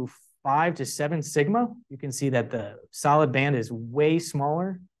to 5 to 7 sigma. You can see that the solid band is way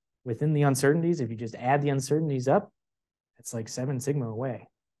smaller within the uncertainties. If you just add the uncertainties up, it's like 7 sigma away,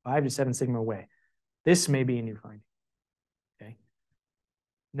 5 to 7 sigma away. This may be a new finding. Okay.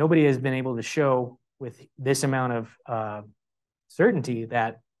 Nobody has been able to show with this amount of certainty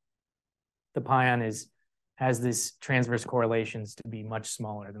that the pion has this transverse correlations to be much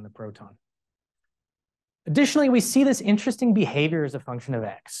smaller than the proton. Additionally, we see this interesting behavior as a function of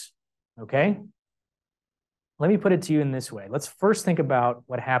X, okay? Let me put it to you in this way. Let's first think about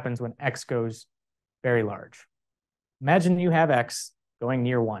what happens when X goes very large. Imagine you have X going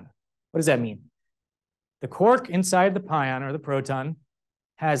near 1. What does that mean? The quark inside the pion or the proton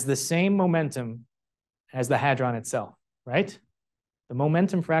has the same momentum as the hadron itself, right? The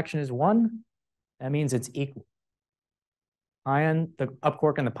momentum fraction is 1. That means it's equal. Pion, the up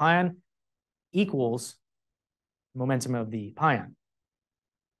quark in the pion equals momentum of the pion.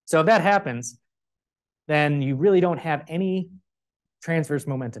 So if that happens, then you really don't have any transverse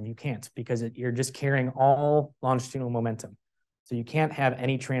momentum. You can't, because you're just carrying all longitudinal momentum. So you can't have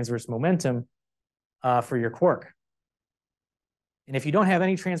any transverse momentum for your quark. And if you don't have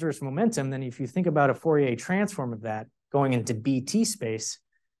any transverse momentum, then if you think about a Fourier transform of that going into BT space,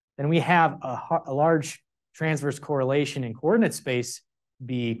 then we have a large transverse correlation in coordinate space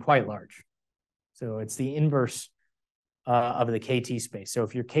be quite large. So it's the inverse of the KT space. So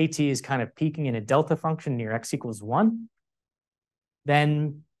if your KT is kind of peaking in a delta function near x equals 1,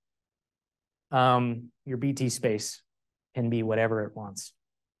 then your BT space can be whatever it wants.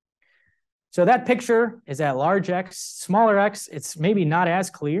 So that picture is at large x, smaller x. It's maybe not as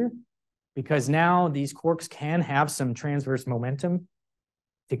clear because now these quarks can have some transverse momentum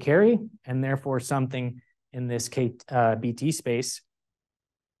to carry, and therefore something in this BT space.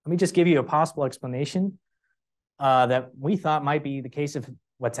 Let me just give you a possible explanation that we thought might be the case of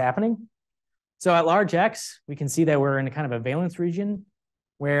what's happening. So at large x, we can see that we're in a kind of a valence region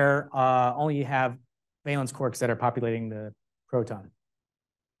where only you have valence quarks that are populating the proton.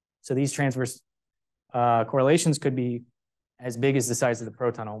 So these transverse correlations could be as big as the size of the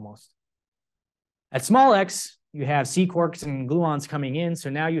proton almost. At small x, you have C quarks and gluons coming in. So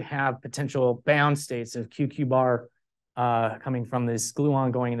now you have potential bound states of QQ bar coming from this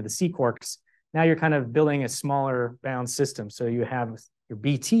gluon going into the C quarks. Now you're kind of building a smaller bound system. So you have your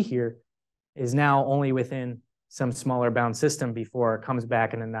BT here is now only within some smaller bound system before it comes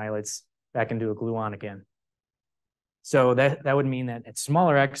back and annihilates back into a gluon again. So that would mean that at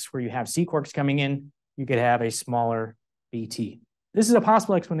smaller x, where you have C quarks coming in, you could have a smaller BT. This is a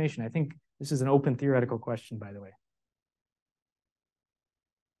possible explanation. I think this is an open theoretical question, by the way.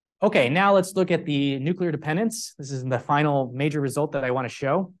 Okay, now let's look at the nuclear dependence. This is the final major result that I want to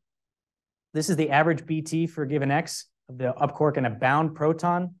show. This is the average BT for a given x of the up quark in a bound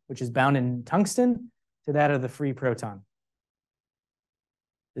proton, which is bound in tungsten, to that of the free proton.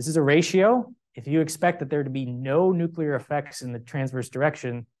 This is a ratio. If you expect that there to be no nuclear effects in the transverse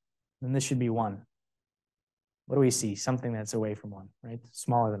direction, then this should be 1. What do we see? Something that's away from 1, right?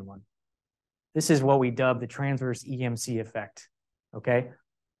 Smaller than 1. This is what we dub the transverse EMC effect, okay?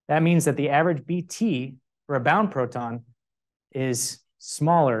 That means that the average BT for a bound proton is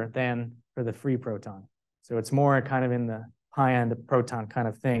smaller than for the free proton. So it's more kind of in the pion to proton kind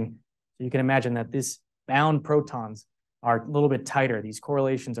of thing. So you can imagine that this bound protons are a little bit tighter. These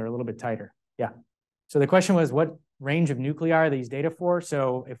correlations are a little bit tighter. Yeah. So the question was, what range of nuclei are these data for?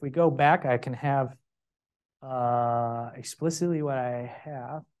 So if we go back, I can have explicitly what I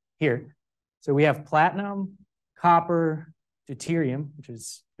have here. So we have platinum, copper, deuterium, which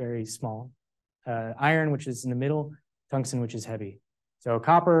is very small, iron, which is in the middle, tungsten, which is heavy. So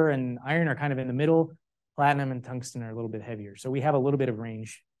copper and iron are kind of in the middle. Platinum and tungsten are a little bit heavier. So we have a little bit of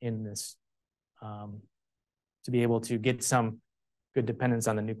range in this to be able to get some good dependence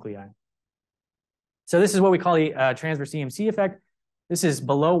on the nuclei. So this is what we call the transverse EMC effect. This is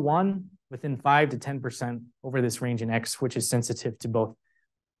below 1, within 5 to 10% over this range in X, which is sensitive to both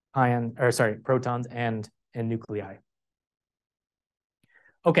protons and nuclei.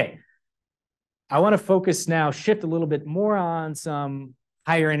 Okay, I want to focus now, shift a little bit more on some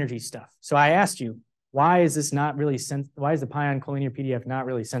higher energy stuff. So I asked you, why is this not really why is the pion collinear PDF not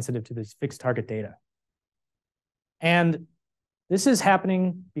really sensitive to this fixed target data? And this is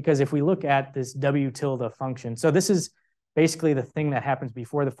happening because if we look at this W tilde function, so this is basically the thing that happens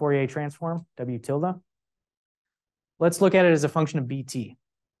before the Fourier transform, W tilde. Let's look at it as a function of BT.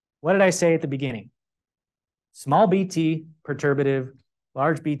 What did I say at the beginning? Small BT, perturbative,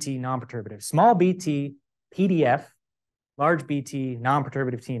 large BT, non-perturbative. Small BT, PDF, large BT,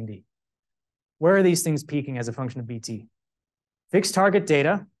 non-perturbative TMD. Where are these things peaking as a function of BT? Fixed target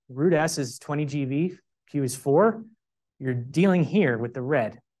data, root S is 20 GeV, Q is 4. You're dealing here with the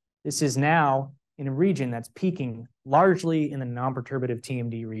red. This is now in a region that's peaking largely in the non-perturbative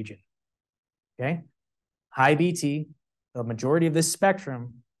TMD region, okay? High BT, the majority of this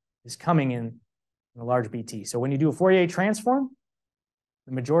spectrum is coming in the large BT. So when you do a Fourier transform,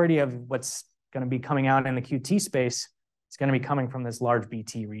 the majority of what's going to be coming out in the QT space is going to be coming from this large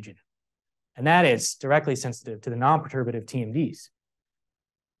BT region. And that is directly sensitive to the non-perturbative TMDs.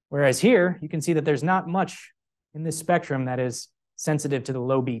 Whereas here, you can see that there's not much in this spectrum that is sensitive to the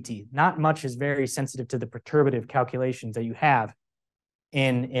low BT. Not much is very sensitive to the perturbative calculations that you have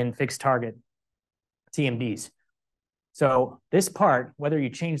in fixed target TMDs. So this part, whether you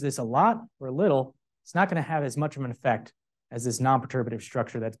change this a lot or a little, it's not going to have as much of an effect as this non-perturbative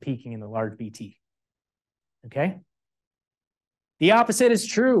structure that's peaking in the large BT. Okay? The opposite is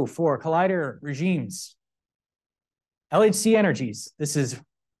true for collider regimes. LHC energies, this is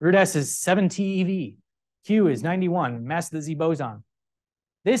root S is 7 TeV, Q is 91, mass of the Z boson.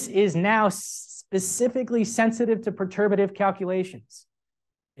 This is now specifically sensitive to perturbative calculations.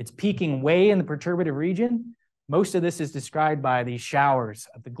 It's peaking way in the perturbative region. Most of this is described by these showers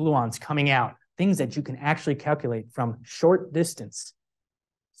of the gluons coming out, things that you can actually calculate from short distance,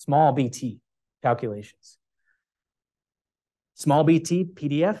 small BT calculations. Small BT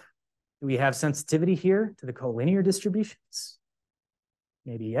PDF, do we have sensitivity here to the collinear distributions?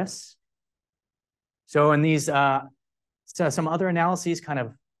 Maybe yes. So in these, some other analyses kind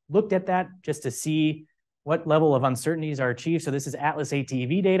of looked at that just to see what level of uncertainties are achieved. So this is Atlas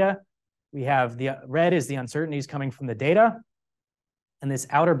ATV data. We have the red is the uncertainties coming from the data. And this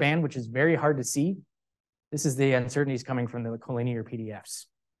outer band, which is very hard to see, this is the uncertainties coming from the collinear PDFs.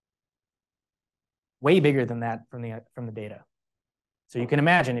 Way bigger than that from the data. So you can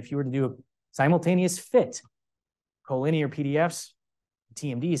imagine if you were to do a simultaneous fit, collinear PDFs,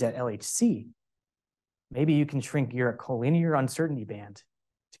 TMDs at LHC, maybe you can shrink your collinear uncertainty band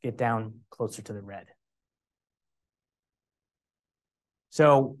to get down closer to the red.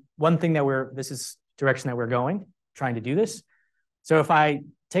 So one thing that this is direction that we're going, trying to do this. So if I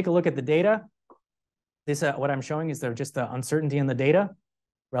take a look at the data, this what I'm showing is just the uncertainty in the data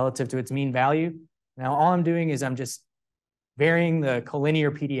relative to its mean value. Now all I'm doing is I'm just varying the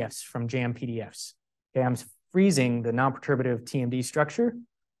collinear PDFs from JAM PDFs. Okay, I'm freezing the non-perturbative TMD structure,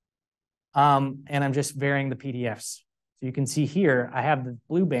 and I'm just varying the PDFs. So you can see here, I have the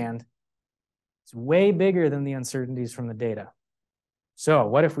blue band. It's way bigger than the uncertainties from the data. So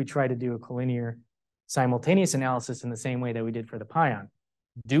what if we try to do a collinear simultaneous analysis in the same way that we did for the Pion?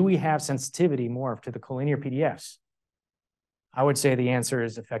 Do we have sensitivity more to the collinear PDFs? I would say the answer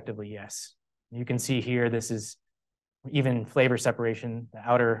is effectively yes. You can see here, this is even flavor separation. The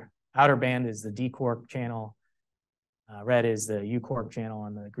outer band is the D quark channel. Red is the U quark channel,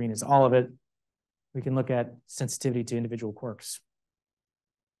 and the green is all of it. We can look at sensitivity to individual quarks.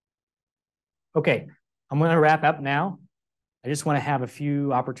 Okay, I'm going to wrap up now. I just want to have a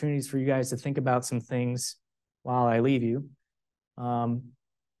few opportunities for you guys to think about some things while I leave you.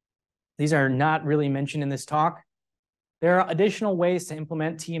 These are not really mentioned in this talk. There are additional ways to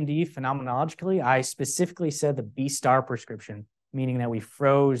implement TMD phenomenologically. I specifically said the B star prescription, meaning that we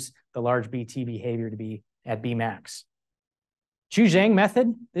froze the large BT behavior to be at B max. Chu-Zhang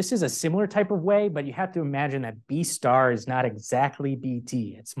method, this is a similar type of way, but you have to imagine that B star is not exactly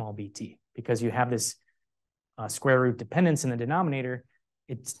BT at small BT because you have this square root dependence in the denominator.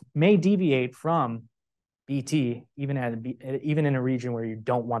 It may deviate from BT even in a region where you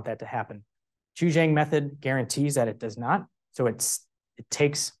don't want that to happen. Chu-Zhang method guarantees that it does not. So it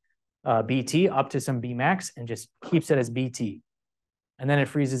takes BT up to some B max and just keeps it as BT. And then it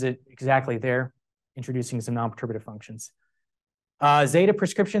freezes it exactly there, introducing some non-perturbative functions. Zeta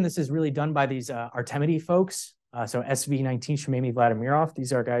prescription, this is really done by these Artemidi folks. So SV19 Shmemy Vladimirov,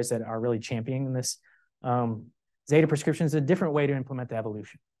 these are guys that are really championing this. Zeta prescription is a different way to implement the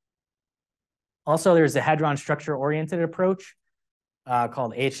evolution. Also, there's the Hadron Structure oriented approach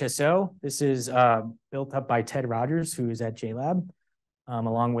called HSO. This is built up by Ted Rogers, who is at JLab,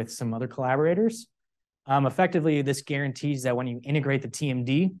 along with some other collaborators. Effectively, this guarantees that when you integrate the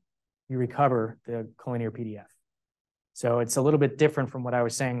TMD, you recover the collinear PDF. So it's a little bit different from what I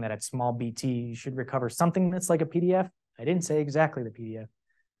was saying, that at small BT, you should recover something that's like a PDF. I didn't say exactly the PDF,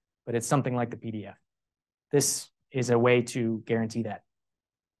 but it's something like the PDF. This is a way to guarantee that.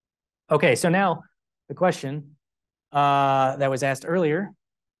 Okay, so now the question that was asked earlier,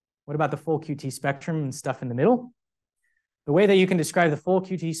 what about the full QT spectrum and stuff in the middle? The way that you can describe the full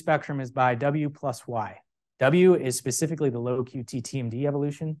QT spectrum is by W plus Y. W is specifically the low QT TMD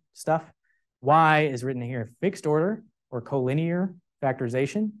evolution stuff. Y is written here, fixed order or collinear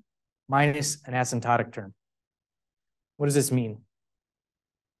factorization minus an asymptotic term. What does this mean?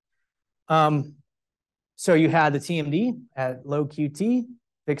 So you had the TMD at low QT,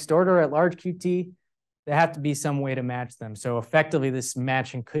 fixed order at large QT. There have to be some way to match them. So effectively, this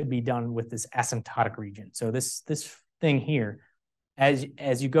matching could be done with this asymptotic region. So this thing here, as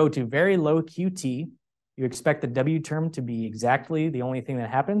you go to very low QT, you expect the W term to be exactly the only thing that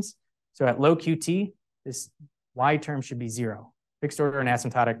happens. So at low QT, this Y term should be 0. Fixed order and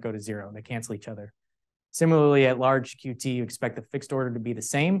asymptotic go to 0. They cancel each other. Similarly, at large QT, you expect the fixed order to be the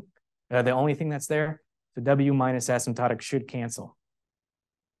same. The only thing that's there, so W minus asymptotic should cancel.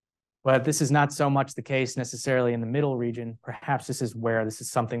 But this is not so much the case necessarily in the middle region. Perhaps this is where this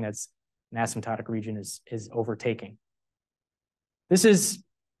is something that's an asymptotic region is overtaking. This has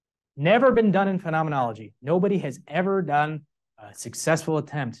never been done in phenomenology. Nobody has ever done a successful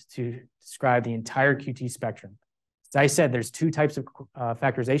attempt to describe the entire QT spectrum. As I said, there's two types of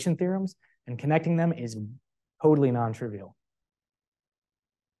factorization theorems, and connecting them is totally non-trivial.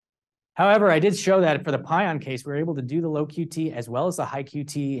 However, I did show that for the pion case, we were able to do the low QT as well as the high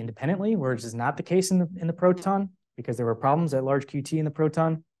QT independently, which is not the case in the proton, because there were problems at large QT in the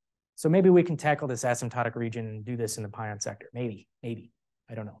proton. So maybe we can tackle this asymptotic region and do this in the pion sector. Maybe,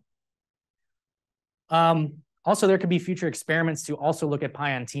 I don't know. Also, there could be future experiments to also look at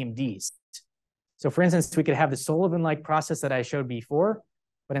pion TMDs. So for instance, we could have the Sullivan-like process that I showed before,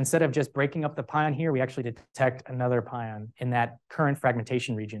 but instead of just breaking up the pion here, we actually detect another pion in that current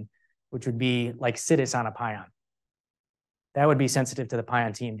fragmentation region, which would be like Sidis on a pion. That would be sensitive to the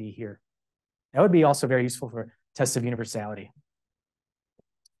pion TMD here. That would be also very useful for tests of universality.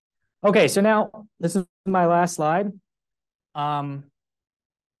 Okay, so now this is my last slide.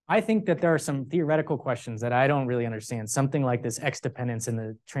 I think that there are some theoretical questions that I don't really understand. Something like this X dependence and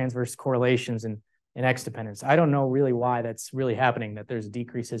the transverse correlations in X dependence. I don't know really why that's really happening, that there's a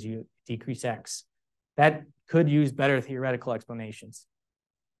decrease as you decrease X. That could use better theoretical explanations.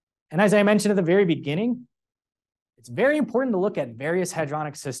 And as I mentioned at the very beginning, it's very important to look at various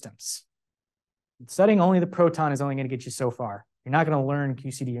hadronic systems. Studying only the proton is only going to get you so far. You're not going to learn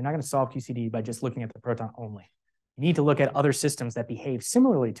QCD. You're not going to solve QCD by just looking at the proton only. You need to look at other systems that behave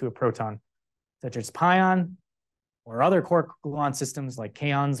similarly to a proton, such as pion or other quark-gluon systems like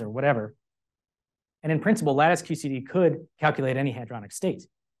kaons or whatever. And in principle, lattice QCD could calculate any hadronic state. It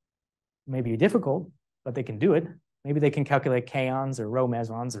may be difficult, but they can do it. Maybe they can calculate kaons or rho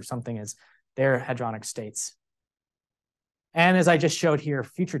mesons or something as their hadronic states. And as I just showed here,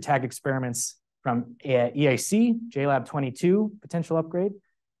 future tag experiments from EAC, JLab 22 potential upgrade.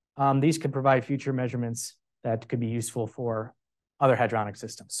 These could provide future measurements that could be useful for other hadronic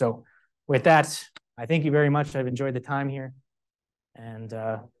systems. So with that, I thank you very much. I've enjoyed the time here, and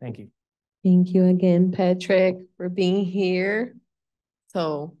thank you. Thank you again, Patrick, for being here.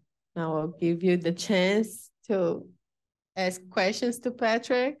 So now I'll give you the chance to ask questions to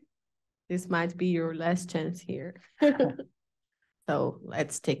Patrick. This might be your last chance here. So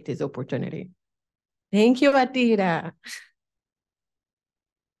let's take this opportunity. Thank you, Atira.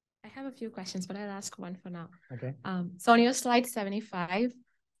 I have a few questions, but I'll ask one for now. Okay. So on your slide 75,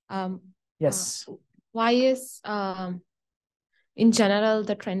 yes. Why is in general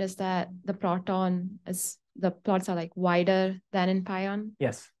the trend is that the proton is the plots are like wider than in pion?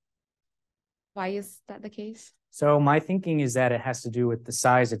 Yes. Why is that the case? So my thinking is that it has to do with the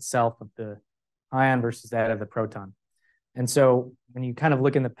size itself of the ion versus that of the proton. And so when you kind of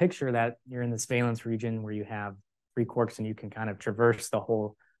look in the picture that you're in this valence region where you have three quarks and you can kind of traverse the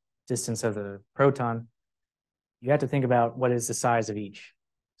whole distance of the proton, you have to think about what is the size of each.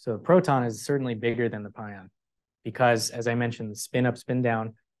 So the proton is certainly bigger than the pion because, as I mentioned, the spin up, spin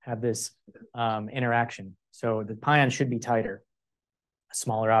down have this interaction. So the pion should be tighter, a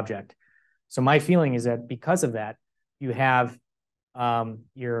smaller object. So my feeling is that because of that, you have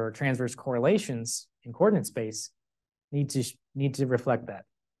your transverse correlations in coordinate space need to reflect that.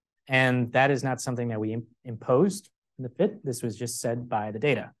 And that is not something that we imposed in the fit. This was just said by the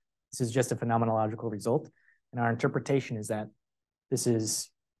data. This is just a phenomenological result. And our interpretation is that this is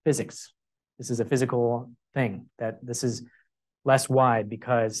physics. This is a physical thing, that this is less wide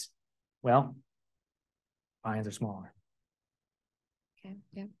because, well, pions are smaller. Okay,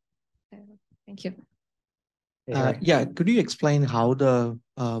 yeah. Thank you. Yeah, could you explain how the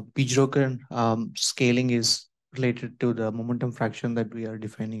Pijrokan scaling is related to the momentum fraction that we are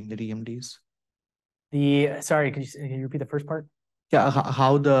defining the DMDs? Sorry, can you repeat the first part? Yeah,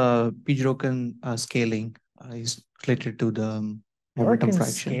 how the Pijrokan scaling is related to the momentum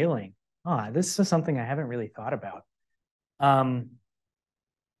fraction. Scaling. This is something I haven't really thought about.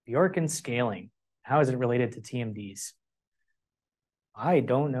 Bjorken scaling. How is it related to TMDs? I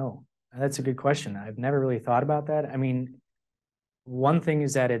don't know. That's a good question. I've never really thought about that. I mean, one thing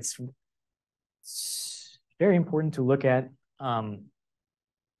is that it's very important to look at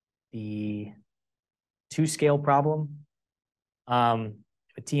the two-scale problem.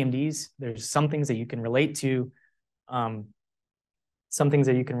 With TMDs, there's some things that you can relate to, some things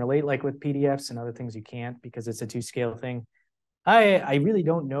that you can relate like with PDFs and other things you can't because it's a two-scale thing. I really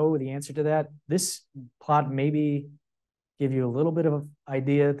don't know the answer to that. This plot maybe give you a little bit of an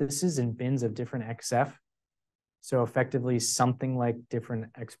idea. This is in bins of different XF. So effectively something like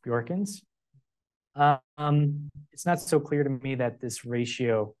different X Bjorkens. It's not so clear to me that this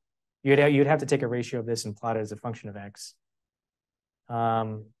ratio You'd have to take a ratio of this and plot it as a function of x.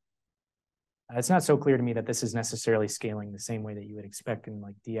 It's not so clear to me that this is necessarily scaling the same way that you would expect in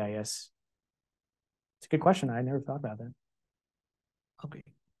like DIS. It's a good question. I never thought about that. Okay,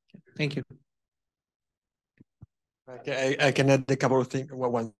 thank you. I can add a couple of things.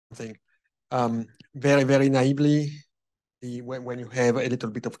 Well, one thing, very, very naively, when you have a little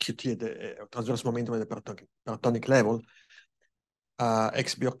bit of QT at the transverse momentum at the Partonic level,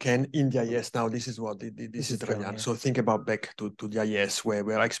 X-Bjorken in the IS. Now, this is what this is relevant. So think about back to the IS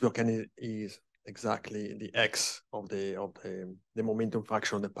where X-Bjorken is exactly the X of the momentum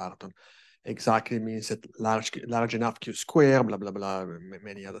fraction of the parton. Exactly means that large enough Q square, blah, blah, blah,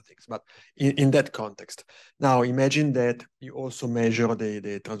 many other things. But in that context, now imagine that you also measure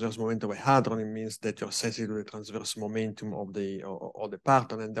the transverse momentum of a hadron. It means that you're sensitive to the transverse momentum of the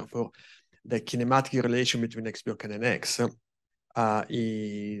parton, and therefore the kinematic relation between X-Bjorken and X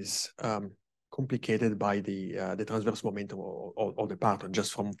is complicated by the transverse momentum of the parton,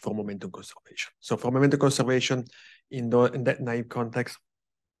 just for momentum conservation. So for momentum conservation in that naive context,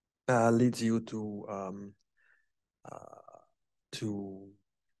 leads you to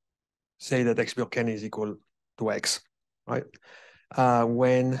say that X-Bjorken is equal to X, right?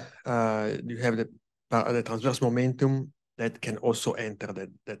 When you have the transverse momentum, that can also enter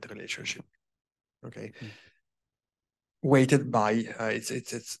that relationship, okay? Weighted by,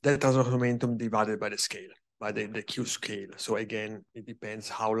 it's that transverse momentum divided by the scale, by the Q scale. So again, it depends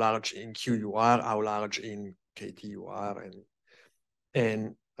how large in Q you are, how large in KT you are,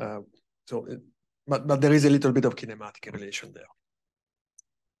 and but there is a little bit of kinematic relation there.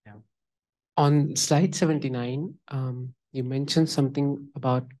 Yeah. On slide 79, you mentioned something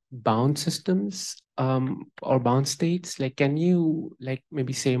about bound systems or bound states. Like, can you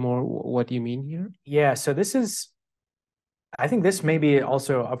maybe say more what you mean here? Yeah, so I think this may be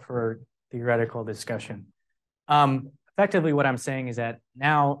also up for theoretical discussion. Effectively, what I'm saying is that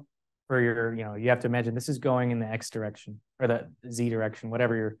now for you have to imagine this is going in the X direction or the Z direction,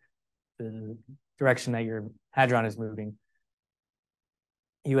 whatever the direction that your hadron is moving.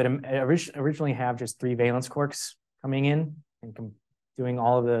 You would originally have just 3 valence quarks coming in and doing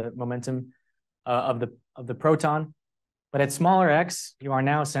all of the momentum of the proton. But at smaller x, you are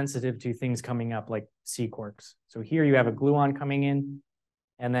now sensitive to things coming up like C quarks. So here you have a gluon coming in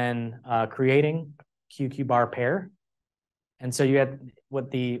and then creating QQ bar pair. And so you have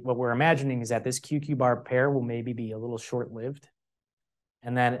what we're imagining is that this QQ bar pair will maybe be a little short-lived.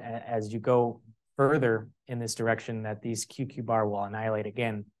 And then as you go further in this direction, that these QQ bar will annihilate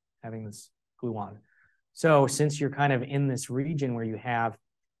again, having this gluon. So since you're kind of in this region where you have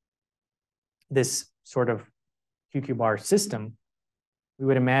this sort of QQ bar system, we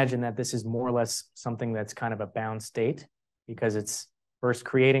would imagine that this is more or less something that's kind of a bound state because it's first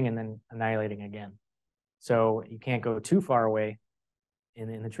creating and then annihilating again. So you can't go too far away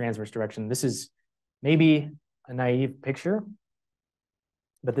in the transverse direction. This is maybe a naive picture,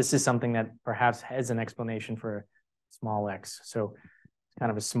 but this is something that perhaps has an explanation for small x. So it's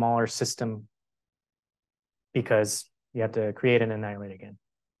kind of a smaller system because you have to create and annihilate again.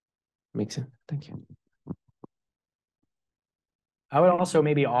 Makes sense. Thank you. I would also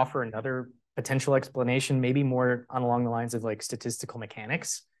maybe offer another potential explanation, maybe more along the lines of like statistical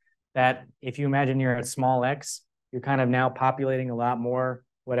mechanics, that if you imagine you're at small x, you're kind of now populating a lot more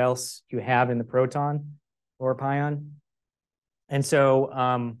what else you have in the proton or pion. And so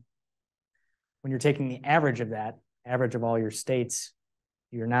when you're taking the average of that, average of all your states,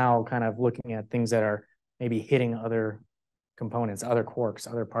 you're now kind of looking at things that are maybe hitting other components, other quarks,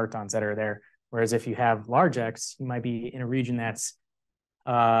 other partons that are there. Whereas if you have large x, you might be in a region that's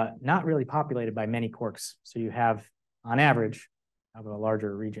not really populated by many quarks. So you have, on average, have a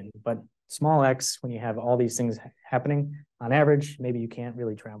larger region. But small x, when you have all these things happening, on average, maybe you can't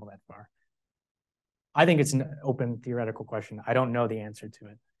really travel that far. I think it's an open theoretical question. I don't know the answer to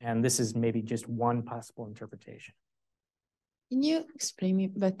it. And this is maybe just one possible interpretation. Can you explain me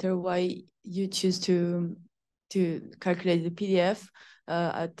better why you choose to calculate the PDF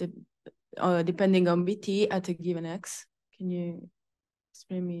at the depending on BT at a given x? Can you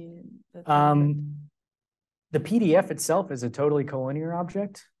explain me that? The PDF itself is a totally collinear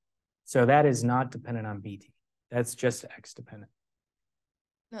object. So that is not dependent on BT. That's just X dependent.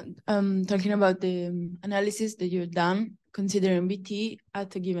 No, talking about the analysis that you've done, considering BT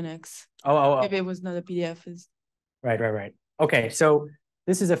at a given X. Maybe it was not a PDF. Right. Okay, so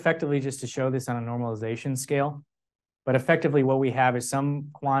this is effectively just to show this on a normalization scale. But effectively what we have is some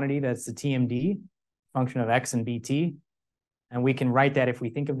quantity that's the TMD, function of X and BT. And we can write that if we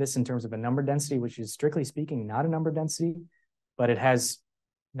think of this in terms of a number density, which is strictly speaking not a number density, but it has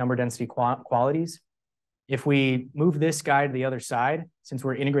number density qualities. If we move this guy to the other side, since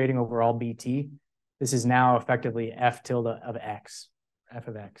we're integrating over all BT, this is now effectively F tilde of X, F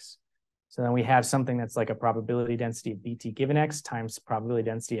of X. So then we have something that's like a probability density of BT given X times probability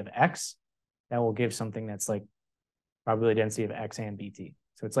density of X. That will give something that's like probability density of X and BT.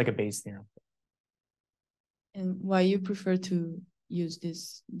 So it's like a Bayes theorem. And why you prefer to use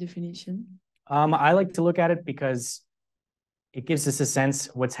this definition? I like to look at it because it gives us a sense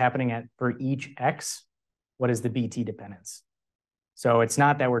what's happening for each X, what is the BT dependence. So it's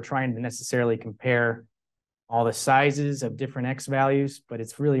not that we're trying to necessarily compare all the sizes of different X values, but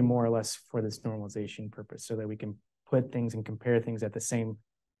it's really more or less for this normalization purpose so that we can put things and compare things at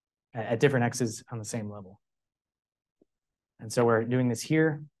different X's on the same level. And so we're doing this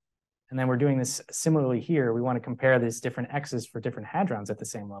here, and then we're doing this similarly here. We want to compare these different X's for different hadrons at the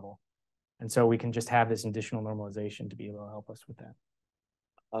same level. And so we can just have this additional normalization to be able to help us with that.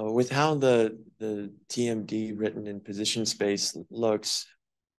 With how the TMD written in position space looks,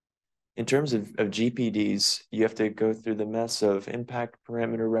 in terms of GPDs, you have to go through the mess of impact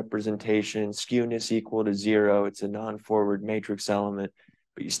parameter representation, skewness equal to 0. It's a non-forward matrix element,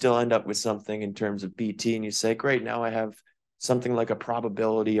 but you still end up with something in terms of BT, and you say, great, now I have something like a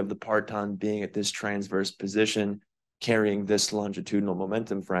probability of the parton being at this transverse position, carrying this longitudinal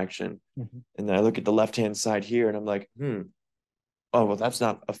momentum fraction. Mm-hmm. And then I look at the left-hand side here, and I'm like, oh, well, that's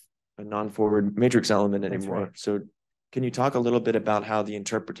not a non-forward matrix element anymore. Right. So can you talk a little bit about how the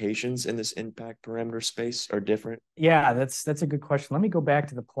interpretations in this impact parameter space are different? Yeah, that's a good question. Let me go back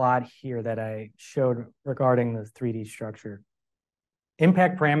to the plot here that I showed regarding the 3D structure.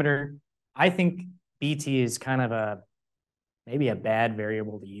 Impact parameter, I think BT is kind of maybe a bad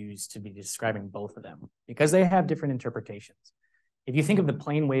variable to use to be describing both of them because they have different interpretations. If you think of the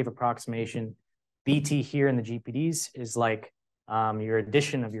plane wave approximation, BT here in the GPDs is like your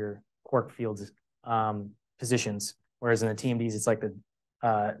addition of your quark fields positions, whereas in the TMDs, it's like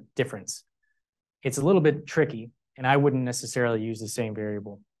the difference. It's a little bit tricky, and I wouldn't necessarily use the same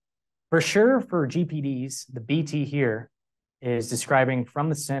variable. For sure, for GPDs, the BT here is describing from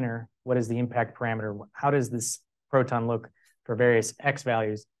the center, what is the impact parameter? How does this proton look for various X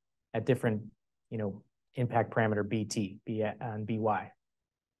values at different, impact parameter BT, and BY.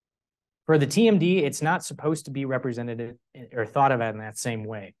 For the TMD, it's not supposed to be represented or thought of in that same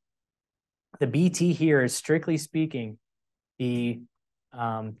way. The BT here is strictly speaking the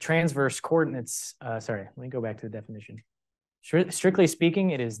transverse coordinates. Sorry, let me go back to the definition. Strictly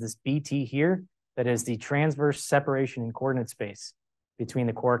speaking, it is this BT here that is the transverse separation in coordinate space between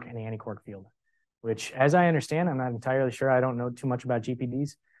the quark and the antiquark field, which, as I understand, I'm not entirely sure. I don't know too much about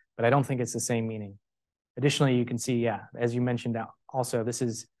GPDs, but I don't think it's the same meaning. Additionally, you can see, yeah, as you mentioned also, this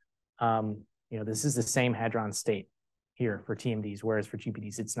is, this is the same hadron state here for TMDs, whereas for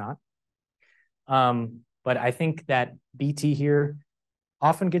GPDs, it's not. But I think that BT here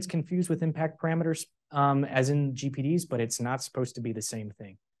often gets confused with impact parameters as in GPDs, but it's not supposed to be the same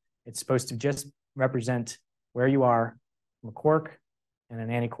thing. It's supposed to just represent where you are from a quark and an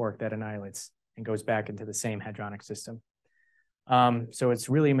antiquark that annihilates and goes back into the same hadronic system. So it's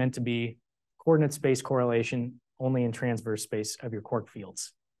really meant to be coordinate space correlation only in transverse space of your quark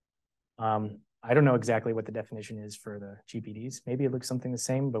fields. I don't know exactly what the definition is for the GPDs. Maybe it looks something the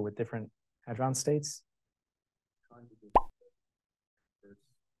same, but with different hadron states.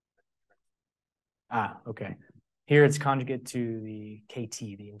 Okay. Here it's conjugate to the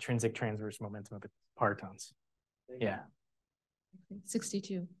KT, the intrinsic transverse momentum of the partons. Yeah.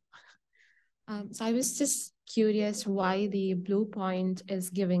 62. So I was just curious why the blue point is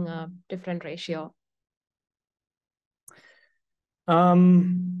giving a different ratio.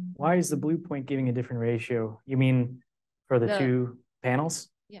 Why is the blue point giving a different ratio? You mean for the two panels?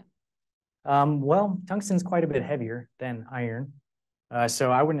 Yeah. Well, tungsten's quite a bit heavier than iron. So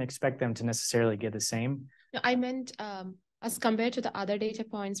I wouldn't expect them to necessarily get the same. No, I meant as compared to the other data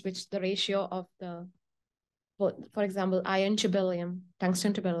points, which the ratio of for example, iron to beryllium,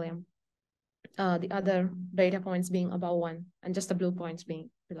 tungsten to beryllium, the other data points being above 1 and just the blue points being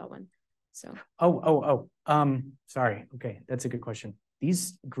below 1. So. Sorry. Okay, that's a good question.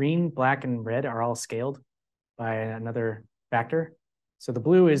 These green, black, and red are all scaled by another factor. So the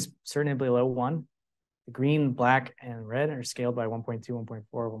blue is certainly below 1. The green, black, and red are scaled by 1.2, 1.4,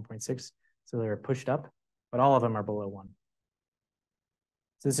 1.6. So they're pushed up, but all of them are below 1.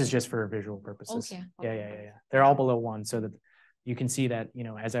 So this is just for visual purposes. Okay. Yeah. They're all below 1 so that you can see that,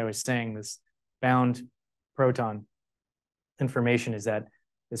 as I was saying, this bound proton information is that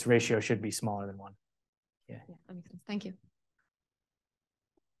this ratio should be smaller than 1. Yeah, that makes sense. Thank you.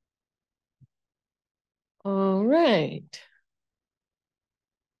 All right.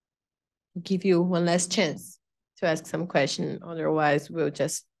 give you one last chance to ask some question. Otherwise, we'll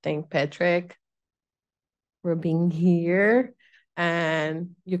just thank Patrick for being here.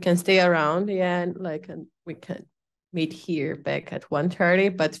 And you can stay around, yeah, and we can meet here back at 1:30,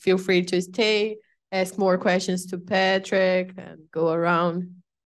 but feel free to stay, ask more questions to Patrick, and go around.